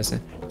वाले की वजह से।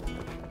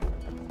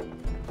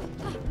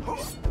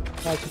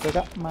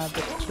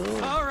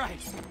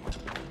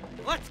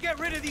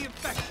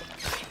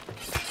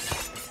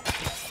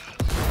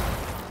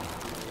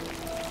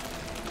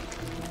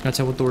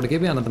 अच्छा वो तोड़ के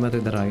भी आना था, मैं तो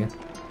इधर आ गया।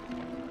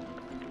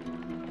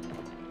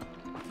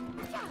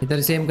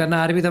 इधर सेम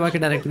करना, आर भी दबा के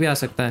डायरेक्ट भी आ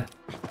सकता है।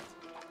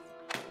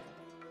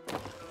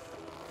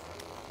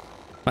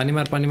 पानी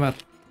मार पानी मार।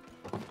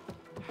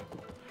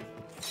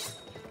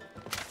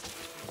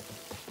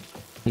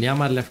 लिया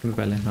मार लेफ्ट में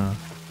पहले। हाँ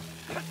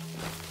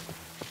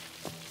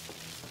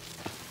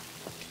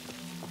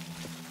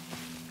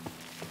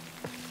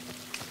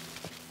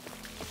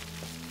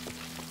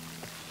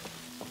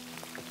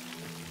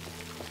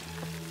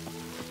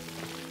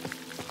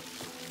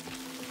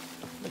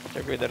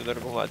बच्चे को इधर उधर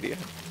घुमा दिया।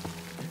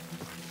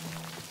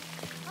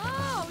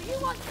 Oh, you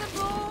want some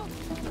more?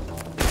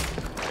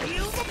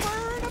 Feel the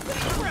burn of the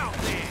ground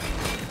man.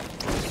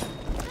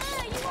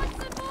 Hey, you want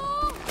some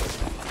more?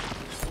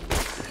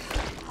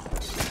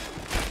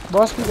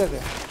 Boss किधर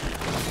है?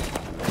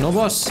 No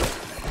boss.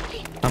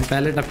 हम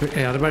पहले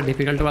हर बार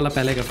डिफिकल्ट वाला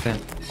पहले करते हैं।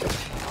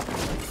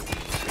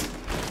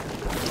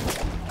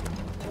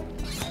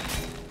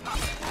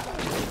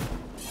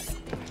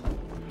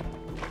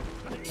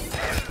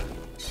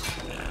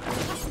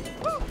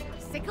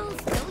 Sickle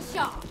still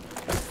sharp.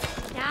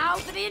 Now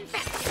for the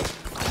infection.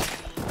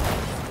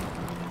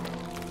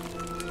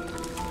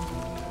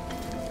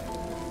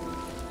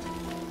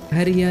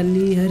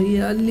 हरियाली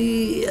हरियाली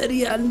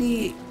हरियाली।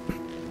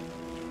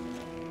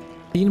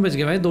 3 बज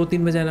गए भाई,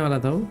 2-3 बजे आने वाला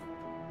था वो।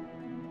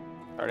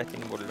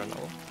 3:30 बोल रहा ना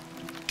वो।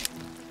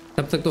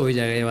 तब तक तो हो ही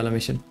जाएगा ये वाला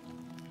mission.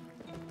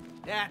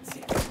 That's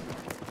it.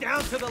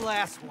 Down to the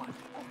last one.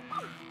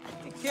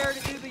 You care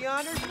to do the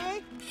honors,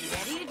 mate?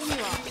 Ready to do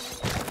all.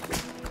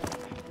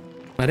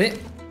 अरे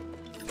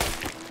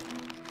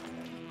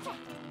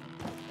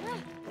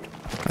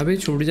अभी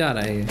छूट जा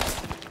रहा है ये।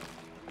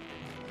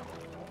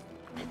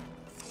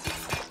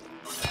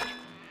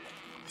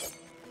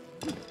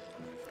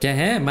 क्या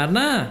है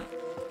मारना?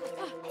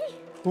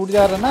 टूट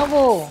जा रहा ना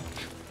वो।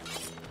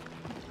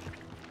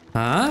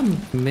 हाँ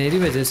मेरी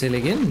वजह से,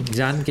 लेकिन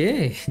जान के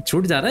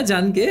छूट जा रहा है,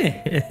 जान के।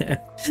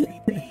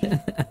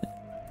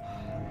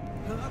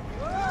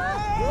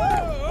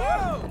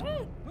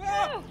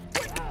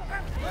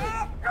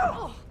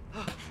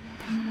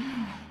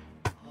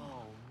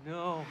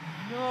 No,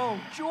 no,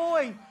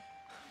 Joy!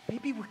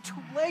 Maybe we're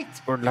too late.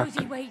 Good luck.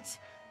 Rosie, wait.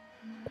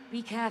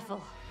 Be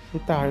careful.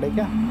 इतना हार्ड है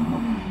क्या?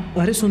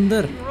 अरे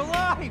सुंदर। You're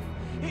alive!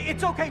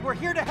 It's okay, we're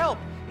here to help.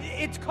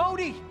 It's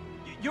Cody.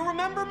 You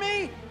remember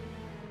me?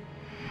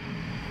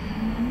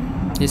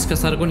 इसका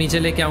सर को नीचे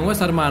लेके आऊंगा,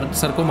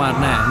 सर को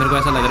मारना है मेरे को,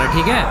 ऐसा लग रहा है।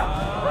 ठीक है,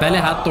 पहले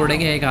हाथ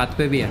तोड़ेंगे, एक हाथ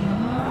पे भी है।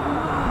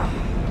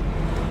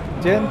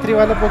 जेन 3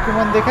 वाला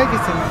पोकेमॉन देखा है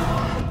किसी ने?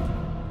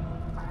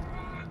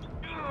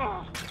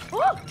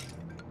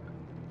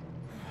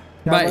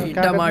 भाई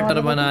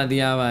टमाटर बना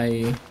दिया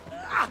भाई।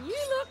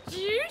 You look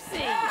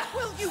juicy.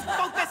 Will you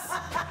focus?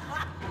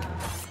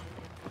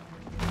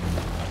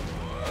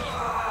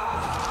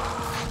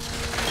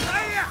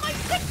 My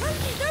sick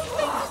country don't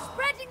think you're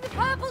spreading the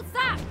purple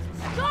sap.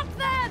 Stop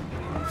them.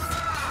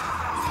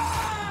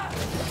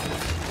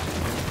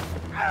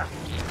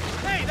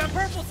 Hey, that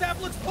purple sap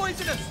looks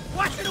poisonous.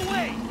 Wash it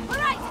away. All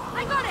right,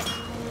 I got it.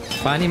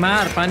 पानी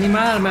मार,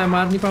 मैं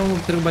मार नहीं पाऊंगा,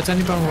 तेरे को बचा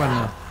नहीं पाऊंगा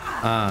वरना।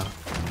 हाँ,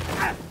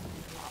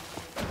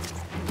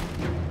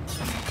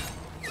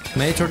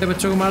 मैं ये छोटे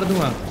बच्चों को मार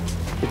दूंगा,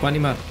 तू पानी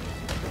मार।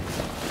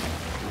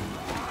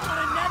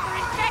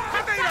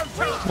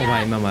 ओ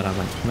भाई मैं मारा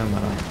भाई।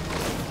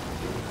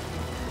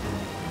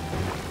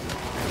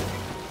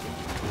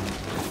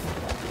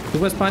 तू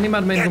बस पानी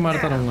मार, मैं इनको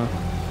मारता रहूंगा।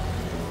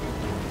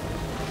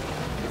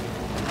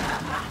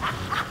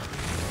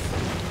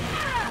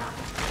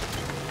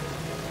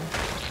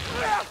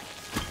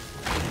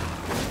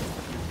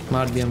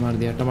 मार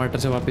दिया। टमाटर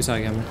से वापस आ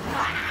गया मैं।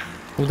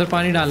 उधर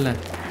पानी डालना है।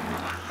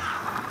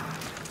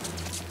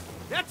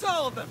 That's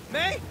all of them.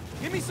 May,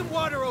 give me some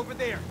water over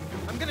there.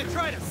 I'm gonna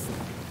try to.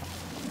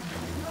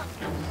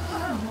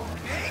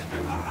 May,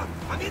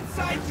 I'm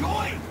inside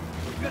Joy.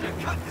 We're gonna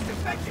cut this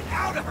infection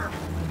out of her.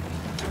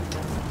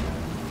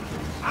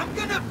 I'm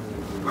gonna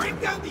break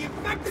down the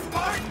infected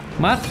part.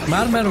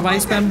 मार, मैं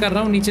vice spam कर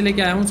रहा हूँ, नीचे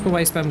लेके आया हूँ उसको,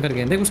 वाइस स्पैम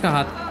करके। देख उसका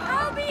हाथ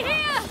I'll be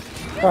here.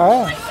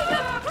 हाँ,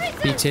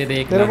 पीछे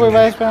देख। तेरे को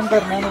वाइस स्पैम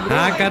करना है ना?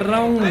 हाँ कर रहा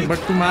हूँ, बट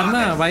तू मारना।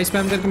 वाइस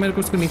स्पैम करके मेरे को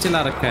उसको नीचे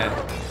ला रखा है।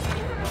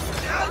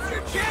 Now's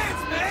your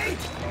chance, May.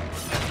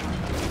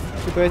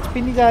 तो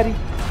एचपी नहीं जा रही?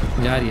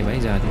 जा रही है भाई,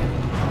 जा रही है।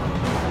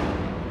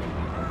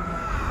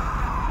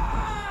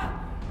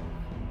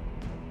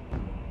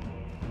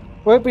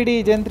 ओए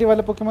पीडी, जेन 3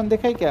 वाला पोकेमॉन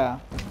देखा है क्या?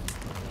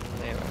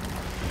 नहीं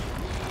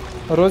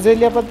भाई।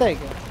 रोजेलिया पता है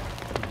क्या?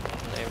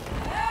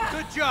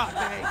 Good job,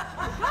 May.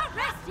 Can't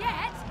rest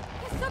yet.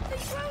 There's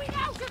something growing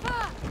out of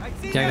her. I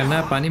see क्या now. करना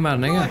है? पानी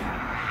मारना है क्या?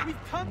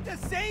 We've come to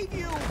save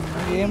you.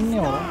 Game नहीं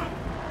हो रहा।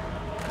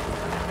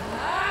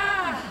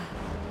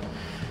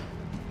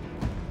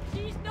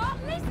 She's not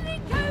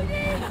listening,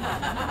 Cody.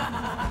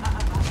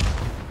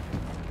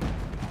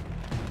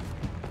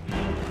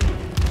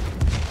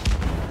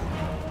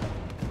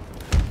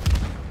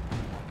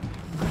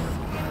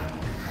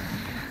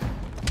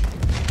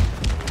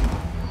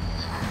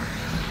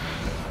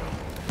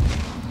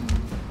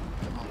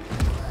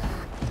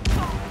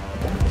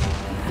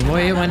 वो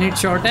ये 1 हिट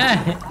शॉट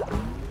है।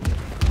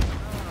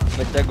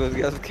 बच्चा घुस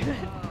गया उसके।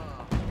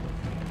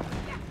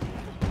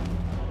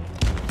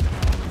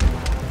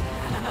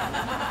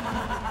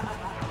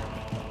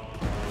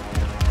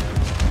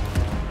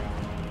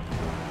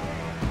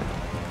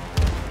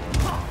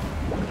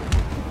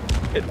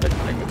 बच्चा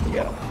घुस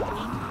गया।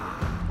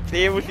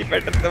 सेम उसी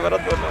पैटर्न से मरा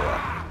दोनों बार।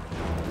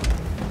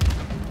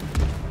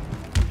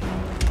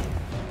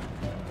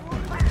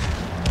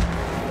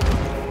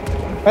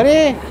 अरे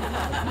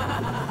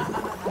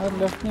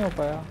लेफ्ट नहीं हो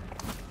पाया।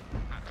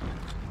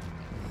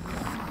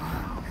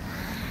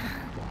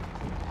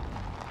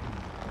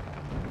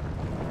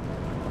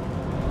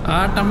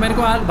 मेरे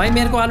को भाई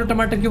मेरे को आलू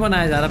टमाटर क्यों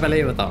बनाया जा रहा, पहले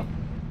ये बताओ।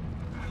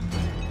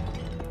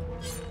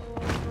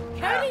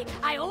 Cody,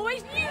 I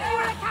always knew you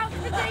were a couch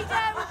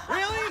potato.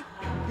 Really?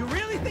 You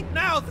really think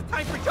now's the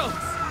time for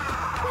jokes?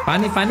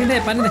 पानी दे।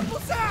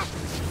 Purple sap.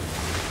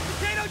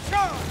 Potato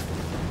charge.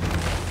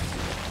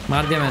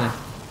 मार दिया मैंने।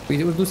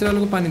 पीछे दूसरे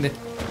वालों को पानी दे।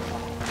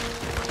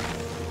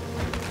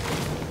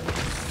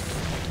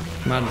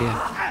 मार दिया।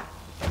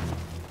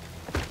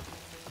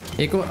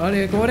 एक और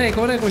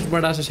है कुछ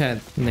बड़ा सा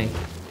शायद, नहीं।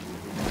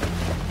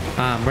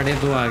 हाँ बड़े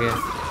 2 आ गए।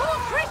 More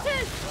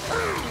critters.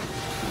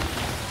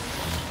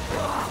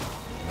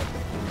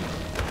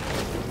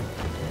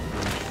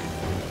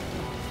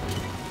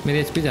 मेरी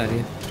एचपी जा रही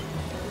है।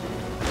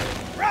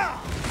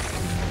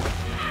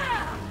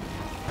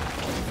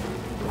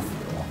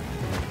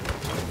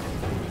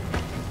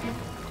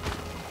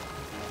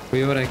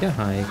 कोई और है क्या?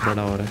 हाँ एक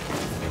बड़ा और है।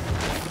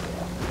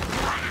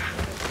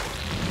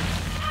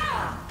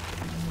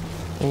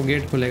 वो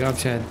गेट खुलेगा अब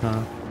शायद। हाँ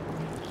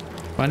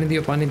पानी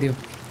दियो।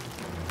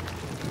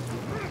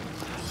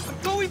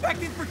 Going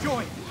back in for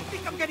Joy. I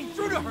think I'm getting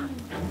through to her.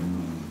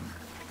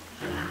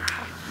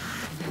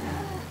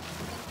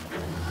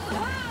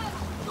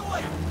 Joy,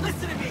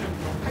 listen to me.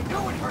 I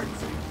know it hurts.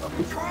 I'm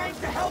trying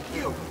to help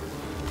you.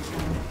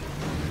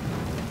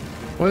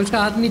 वो उसका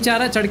हाथ नीचे आ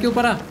रहा है, चढ़ के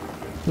ऊपर आ।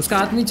 उसका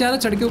हाथ नीचे आ रहा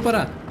है, चढ़ के ऊपर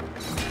आ।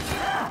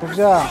 रुक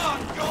जा। Come on,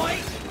 Joy.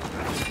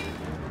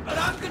 But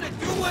I'm gonna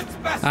do what's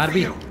best for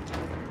RB you.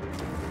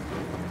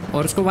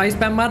 और उसको वाइस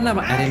पैम मारना है।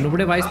 अरे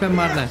नुबड़े वाइस पैम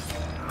मारना है।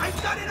 I've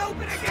done it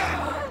open again.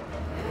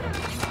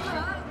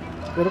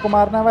 तेरे को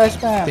मारना है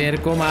स्पैम। तेरे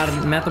को मार,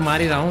 मैं तो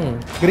मार ही रहा हूँ।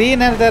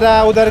 ग्रीन है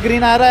तेरा, उधर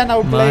ग्रीन आ रहा है ना,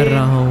 आउटप्ले। मार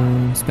रहा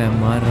हूँ स्पैम,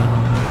 मार रहा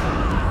हूँ।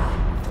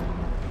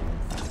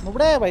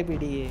 नुबड़ा है भाई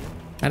पीडी।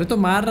 अरे तो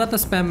मार रहा था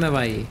स्पैम में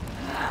भाई।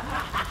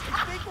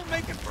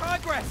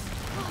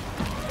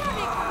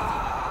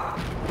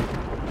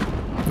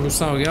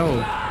 गुस्सा हो गया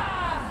वो।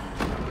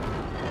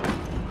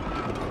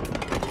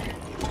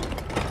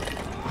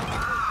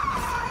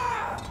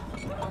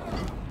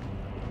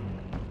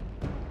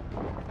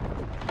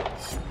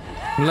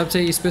 मतलब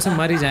चाहिए इस पे से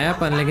मर ही जाए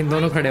अपन, लेकिन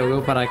दोनों खड़े हो गए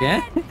ऊपर आके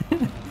हैं।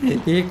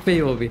 एक पे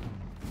ही वो भी।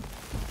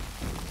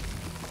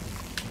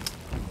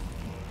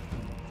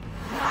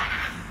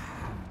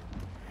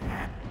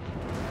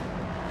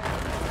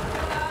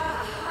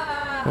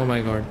 Oh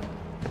my God.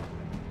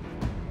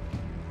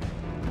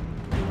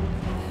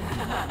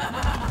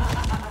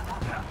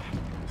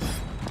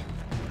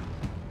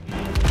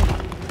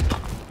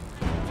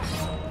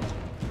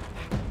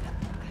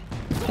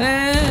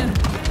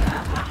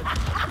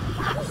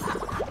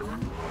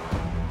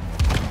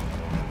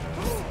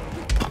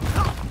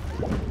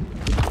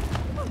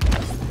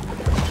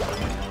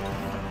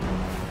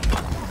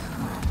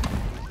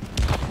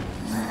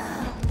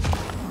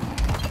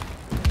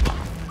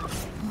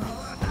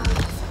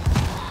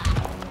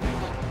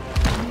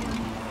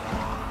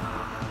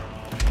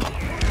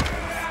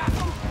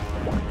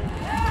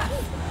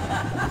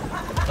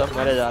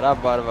 मरे जा रहा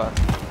बार बार।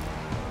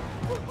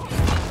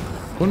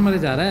 कौन मरे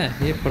जा रहा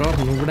है? ये प्रॉप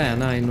नुबड़ा है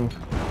ना, आई नो।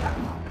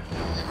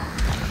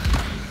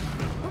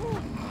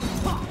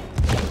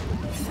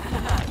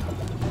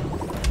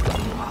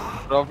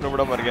 प्रॉप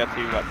नुबड़ा मर गया,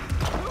 ठीक बात।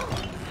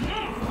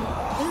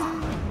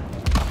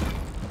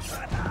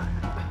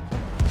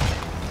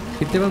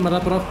 कितने बार मरा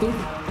प्रॉप तू?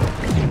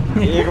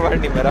 एक बार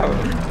नहीं मरा।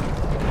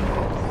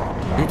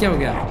 ये क्या हो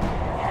गया?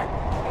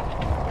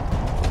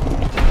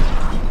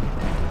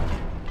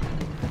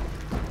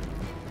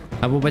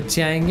 अब वो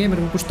बच्चे आएंगे,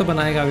 मेरे को कुछ तो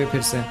बनाएगा अभी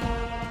फिर से।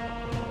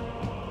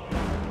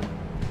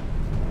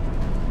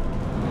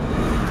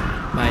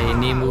 भाई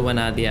नींबू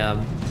बना दिया।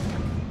 अब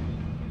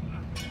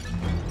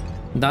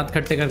दांत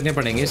खट्टे करने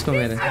पड़ेंगे इसको,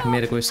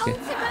 मेरे को इसके।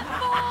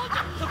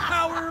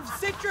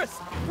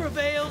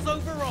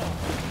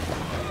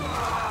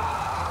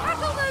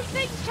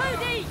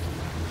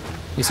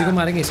 इसी को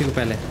मारेंगे, इसी को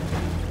पहले।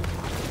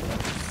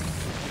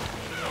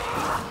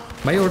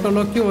 भाई ऑटो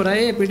लॉक क्यों हो रहा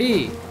है ये पीडी?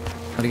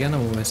 मर गया ना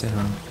वो वैसे।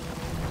 हाँ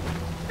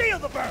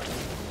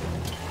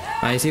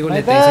हाँ, इसी को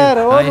लेते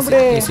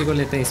हैं, इसी को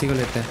लेते हैं, इसी को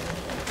लेते हैं।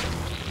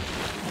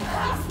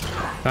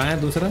 कहाँ है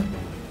दूसरा?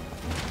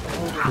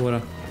 वो रहा।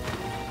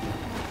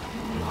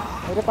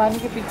 मेरे पानी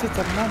के पीछे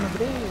चलना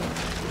मुझे।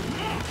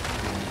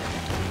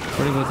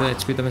 थोड़ी बहुत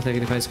एचपी तो मैं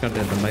सैक्रिफाइस कर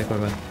देता हूँ भाई, कोई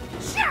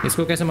बात।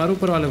 इसको कैसे मारूं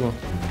ऊपर वाले को?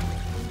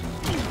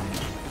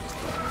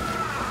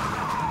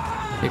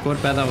 एक और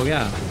पैदा हो गया।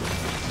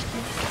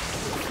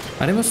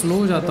 अरे मैं स्लो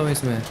हो जाता हूँ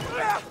इसमें,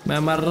 मैं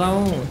मर रहा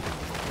हूँ।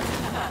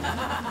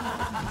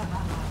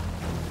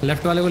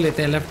 लेफ्ट वाले को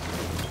लेते हैं,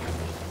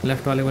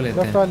 लेफ्ट वाले को लेते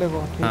हैं। लेफ्ट वाले को,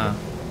 हाँ।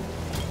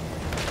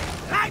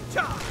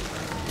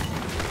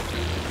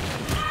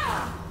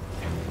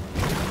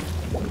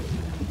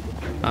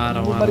 आ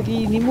रहा हूँ।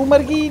 नींबू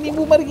मर गई। मेरे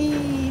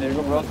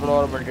को बहुत थोड़ा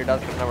और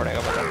मल्टीटास्क करना पड़ेगा,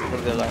 पता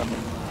नहीं दे जाएगा।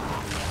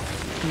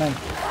 नहीं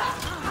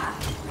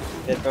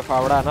तेरे पे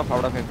फावड़ा है ना,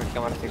 फावड़ा फेंक के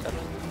मार सकता।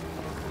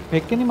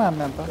 फेंक के नहीं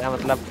मारना था क्या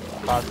मतलब?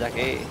 पास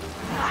जाके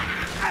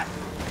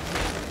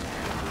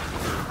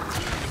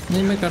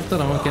नहीं, मैं करता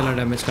रहा हूँ, अकेला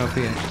डैमेज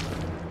काफ़ी है।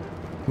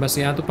 बस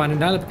यहाँ तो पानी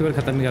डाल, अब की बार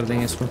ख़त्म ही कर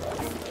देंगे इसको।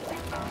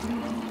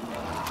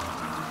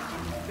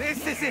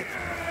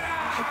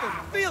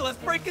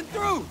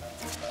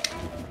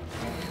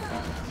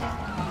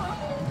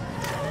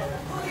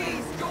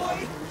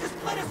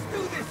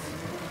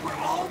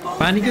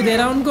 पानी क्यों दे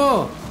रहा हूँ उनको?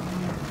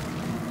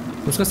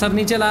 उसका सर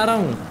नीचे ला रहा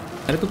हूँ।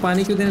 अरे तू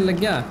पानी क्यों देने लग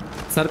गया?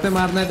 सर पे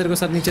मारना है तेरे को,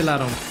 सर नीचे ला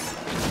रहा हूँ।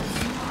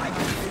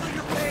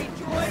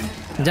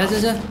 जा जा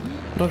जा,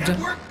 रुक जा।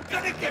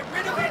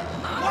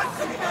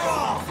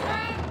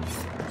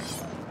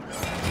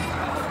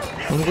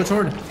 उनको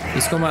छोड़,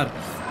 इसको मार।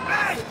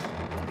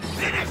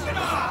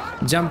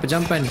 Jump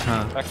jump and.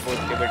 हाँ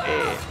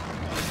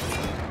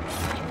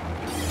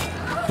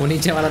वो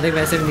नीचे वाला देख,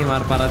 वैसे भी नहीं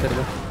मार पा रहा तेरे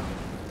को।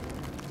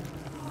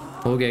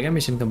 हो गया क्या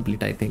mission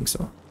complete? I think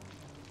so,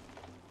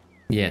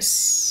 yes.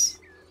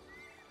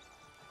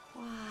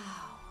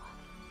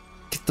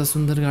 कितना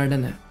सुंदर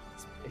गार्डन है।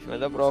 इसमें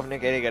तो प्रॉफ ने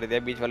कैरी कर दिया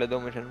बीच वाले 2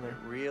 मिशन में।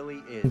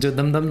 जो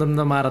दम दम दम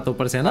दम मारा था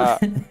ऊपर से ना।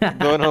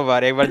 दोनों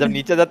बार, एक बार जब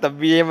नीचे था तब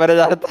भी ये मर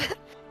जा रहा था,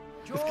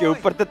 उसके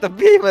ऊपर था तब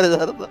भी यही मर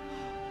जा रहा था।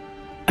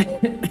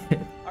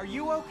 Are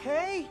you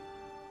okay?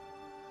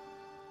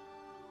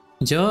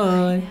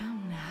 Joy.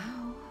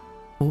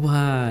 Oh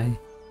भाई.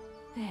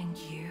 Thank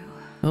you.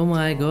 Oh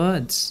my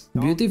God.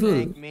 Beautiful.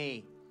 Don't thank me.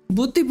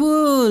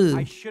 Beautiful.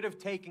 I should have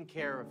taken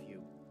care of you.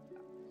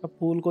 अब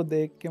पूल को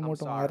देख के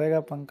मोटो मारेगा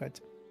Pankaj.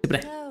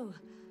 No,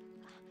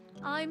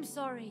 I'm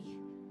sorry.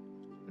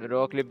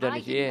 Row clip जानी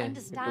I चाहिए didn't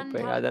understand पे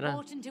how याद है ना।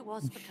 important it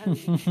was for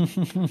coding.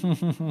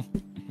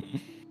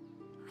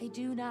 I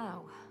do now.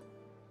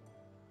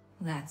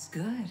 That's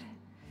good.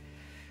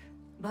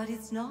 But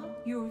it's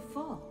not your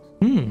fault.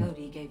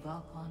 Cody gave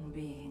up on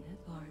being a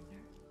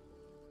partner.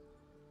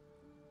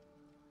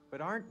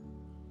 But aren't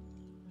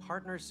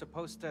partners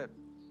supposed to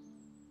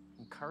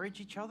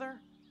encourage each other?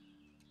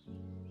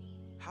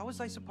 How was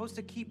I supposed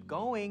to keep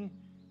going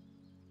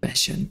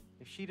Passion.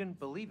 if she didn't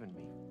believe in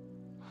me?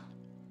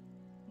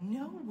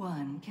 No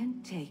one can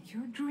take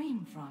your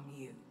dream from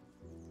you.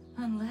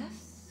 Unless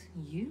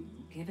you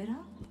give it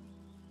up.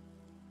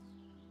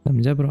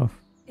 समझा prof?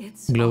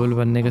 It's global all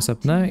बनने का up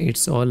सपना to you.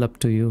 It's all up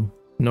to you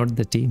not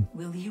the team.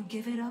 Will you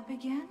give it up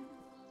again?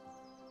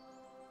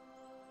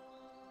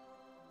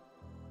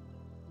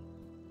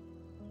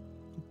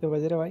 कितने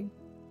बज रहे भाई?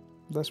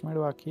 10 minute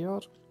बाकी है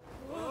और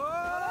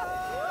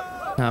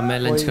हाँ मैं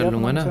लंच कोई कर है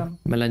लूँगा ना.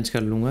 function? मैं लंच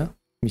कर लूँगा.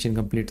 मिशन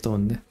कंप्लीट तो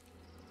होने दे.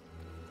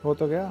 हो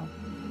तो गया.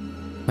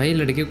 भाई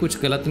लड़के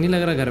कुछ गलत नहीं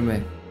लग रहा घर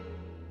में.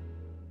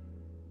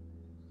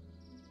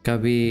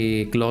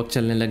 कभी क्लॉक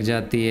चलने लग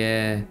जाती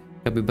है,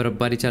 कभी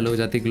बर्फबारी चालू हो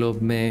जाती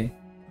ग्लोब में.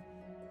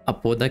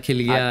 अब पौधा खिल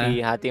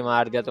गया. हाथी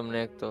मार दिया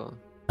तुमने एक तो.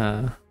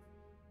 हाँ.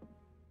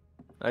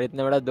 और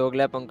इतना बड़ा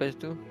दोगला है पंकज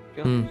तू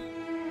क्यों?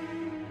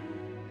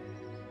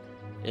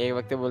 एक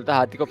वक्त बोलता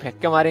हाथी को फेंक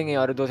के मारेंगे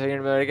और 2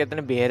 सेकंड में के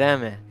इतने बेरहम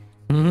है.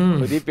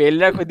 खुद ही पेल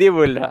रहा, खुद ही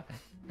बोल रहा.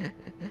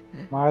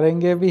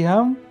 मारेंगे भी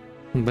हम,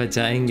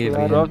 बचाएंगे भी.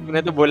 और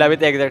तूने तो बोला भी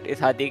था एग्जैक्ट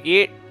इस हाथी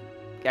की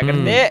क्या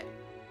करते.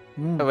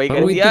 तो वही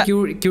कर वो दिया.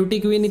 इतनी क्यूटी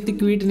क्वीन इतनी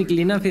क्यूट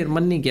निकली ना, फिर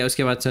मन नहीं किया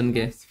उसके बाद सुन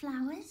के.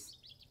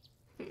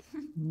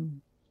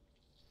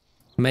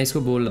 मैं इसको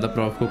बोल रहा था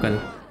प्रॉफ को कल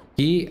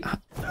कि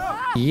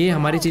ये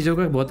हमारी चीजों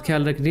का बहुत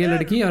ख्याल रख रही है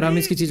लड़की और हम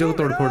इसकी चीजों को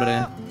तोड़ फोड़ रहे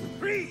हैं.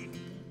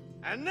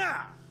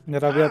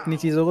 जरा भी अपनी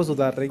चीजों को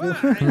सुधार रही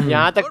क्यों?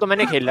 यहाँ तक तो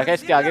मैंने खेल रखा है,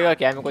 इसके आगे का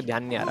क्या है मेरे को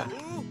ध्यान नहीं आ रहा.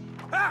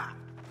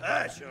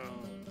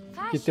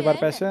 कितनी बार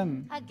passion?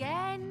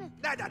 Again.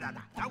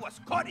 That was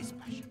Cody's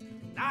passion.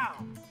 Now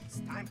it's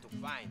time to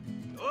find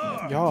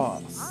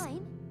yours. Yes.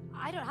 Mine?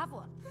 I don't have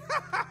one.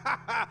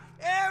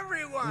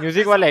 Everyone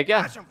music has वाला a है क्या?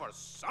 passion for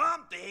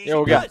something. ये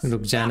हो गया.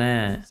 रुक जाना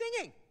है.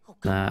 Singing.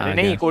 अरे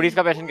नहीं, कोडीज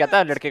का पैशन क्या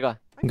था लड़के का?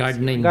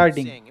 Gardening.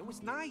 Guarding. It was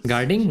nice.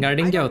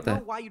 Gardening क्या होता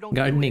है?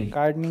 गार्डनिंग.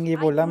 गार्डनिंग ये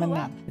बोला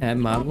मैंने.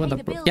 मारूंगा तब.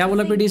 क्या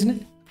बोला पीडीस ने?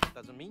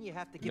 Doesn't mean you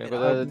have to give मेरे it को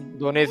up. तो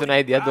दोनों ही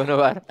सुनाई दिया दोनों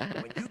बार.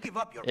 When you give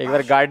up your एक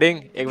बार passion, गार्डिंग,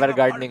 you एक बार give up part of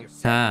gardening.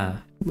 yourself. हाँ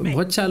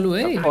बहुत चालू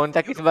है. कौन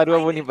सा किस बार हुआ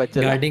वो नहीं पता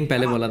चला. गार्डनिंग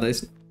पहले बोला था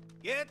इसने.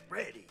 Get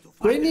ready to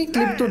कोई find नहीं, the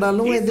क्लिप तो best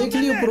डालूंगा. piece of देख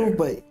लियो the प्रूफ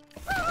भाई.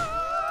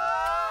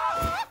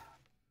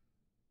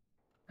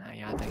 हाँ,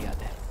 यहाँ तक याद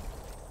है.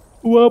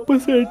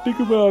 वापस एटिक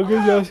में आगे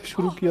जहाँ से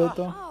शुरू किया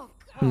था.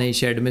 नहीं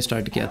शेड में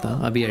स्टार्ट किया था,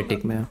 अभी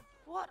एटिक में.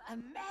 What a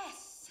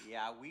mess.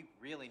 Yeah, we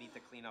really need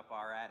to clean up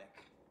our attic.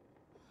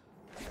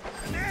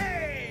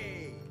 Hey!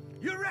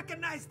 You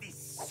recognize this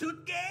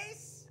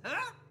suitcase?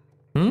 Huh?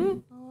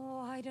 Oh,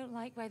 I don't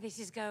like where this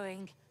is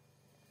going.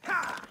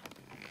 Ha!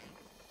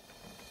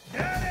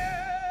 Ta-da!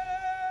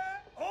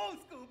 Old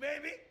school,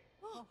 baby!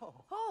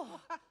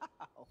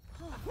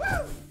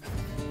 Woo!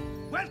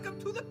 Welcome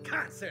to the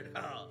concert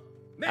hall.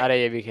 May, अरे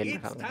ये भी खेल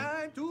रखा it's मैंने.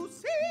 time to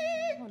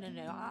sing! Oh,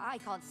 no, I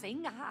can't sing.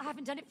 I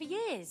haven't done it for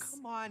years.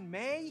 Come on,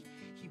 May.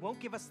 He won't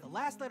give us the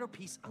last letter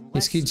piece unless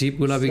इसकी jeep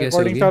गुलाबी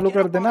कैसे recording होगी? चालू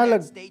कर देना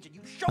अलग. stage and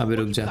you show अबे what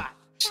रुक you जा. got.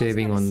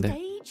 Saving on they.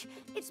 Stage?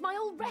 It's my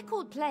old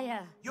record player.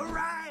 You're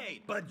right,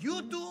 but you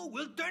two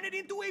will turn it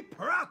into a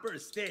proper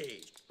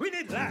stage. We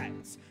need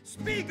lights,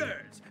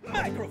 speakers,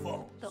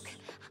 microphones. Look,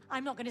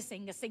 I'm not going to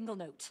sing a single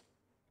note.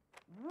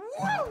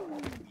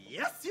 Woo!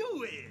 Yes, you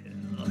will.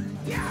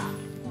 Yeah.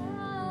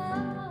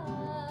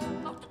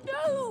 Oh,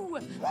 no!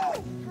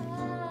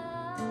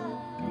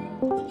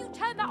 Will you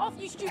turn that off,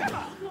 you stupid?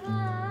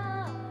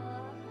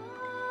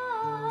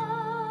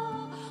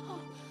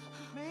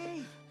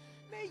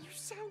 May, you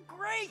sound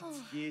great.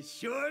 She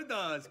sure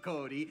does,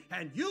 Cody.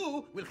 And you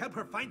will help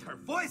her find her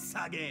voice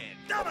again.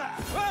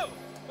 Whoa!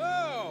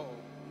 Whoa!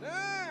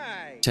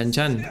 Nice. चन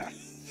चन.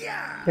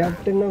 Yeah.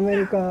 Captain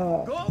America.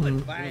 Go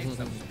and find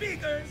some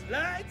speakers,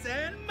 lights,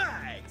 and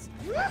mics.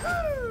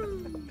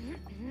 Woohoo!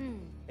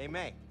 Hey,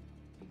 May.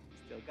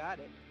 Still got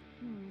it.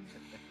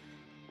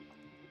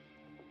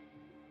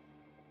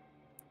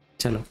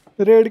 चलो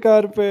red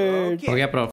carpet. हो गया prof.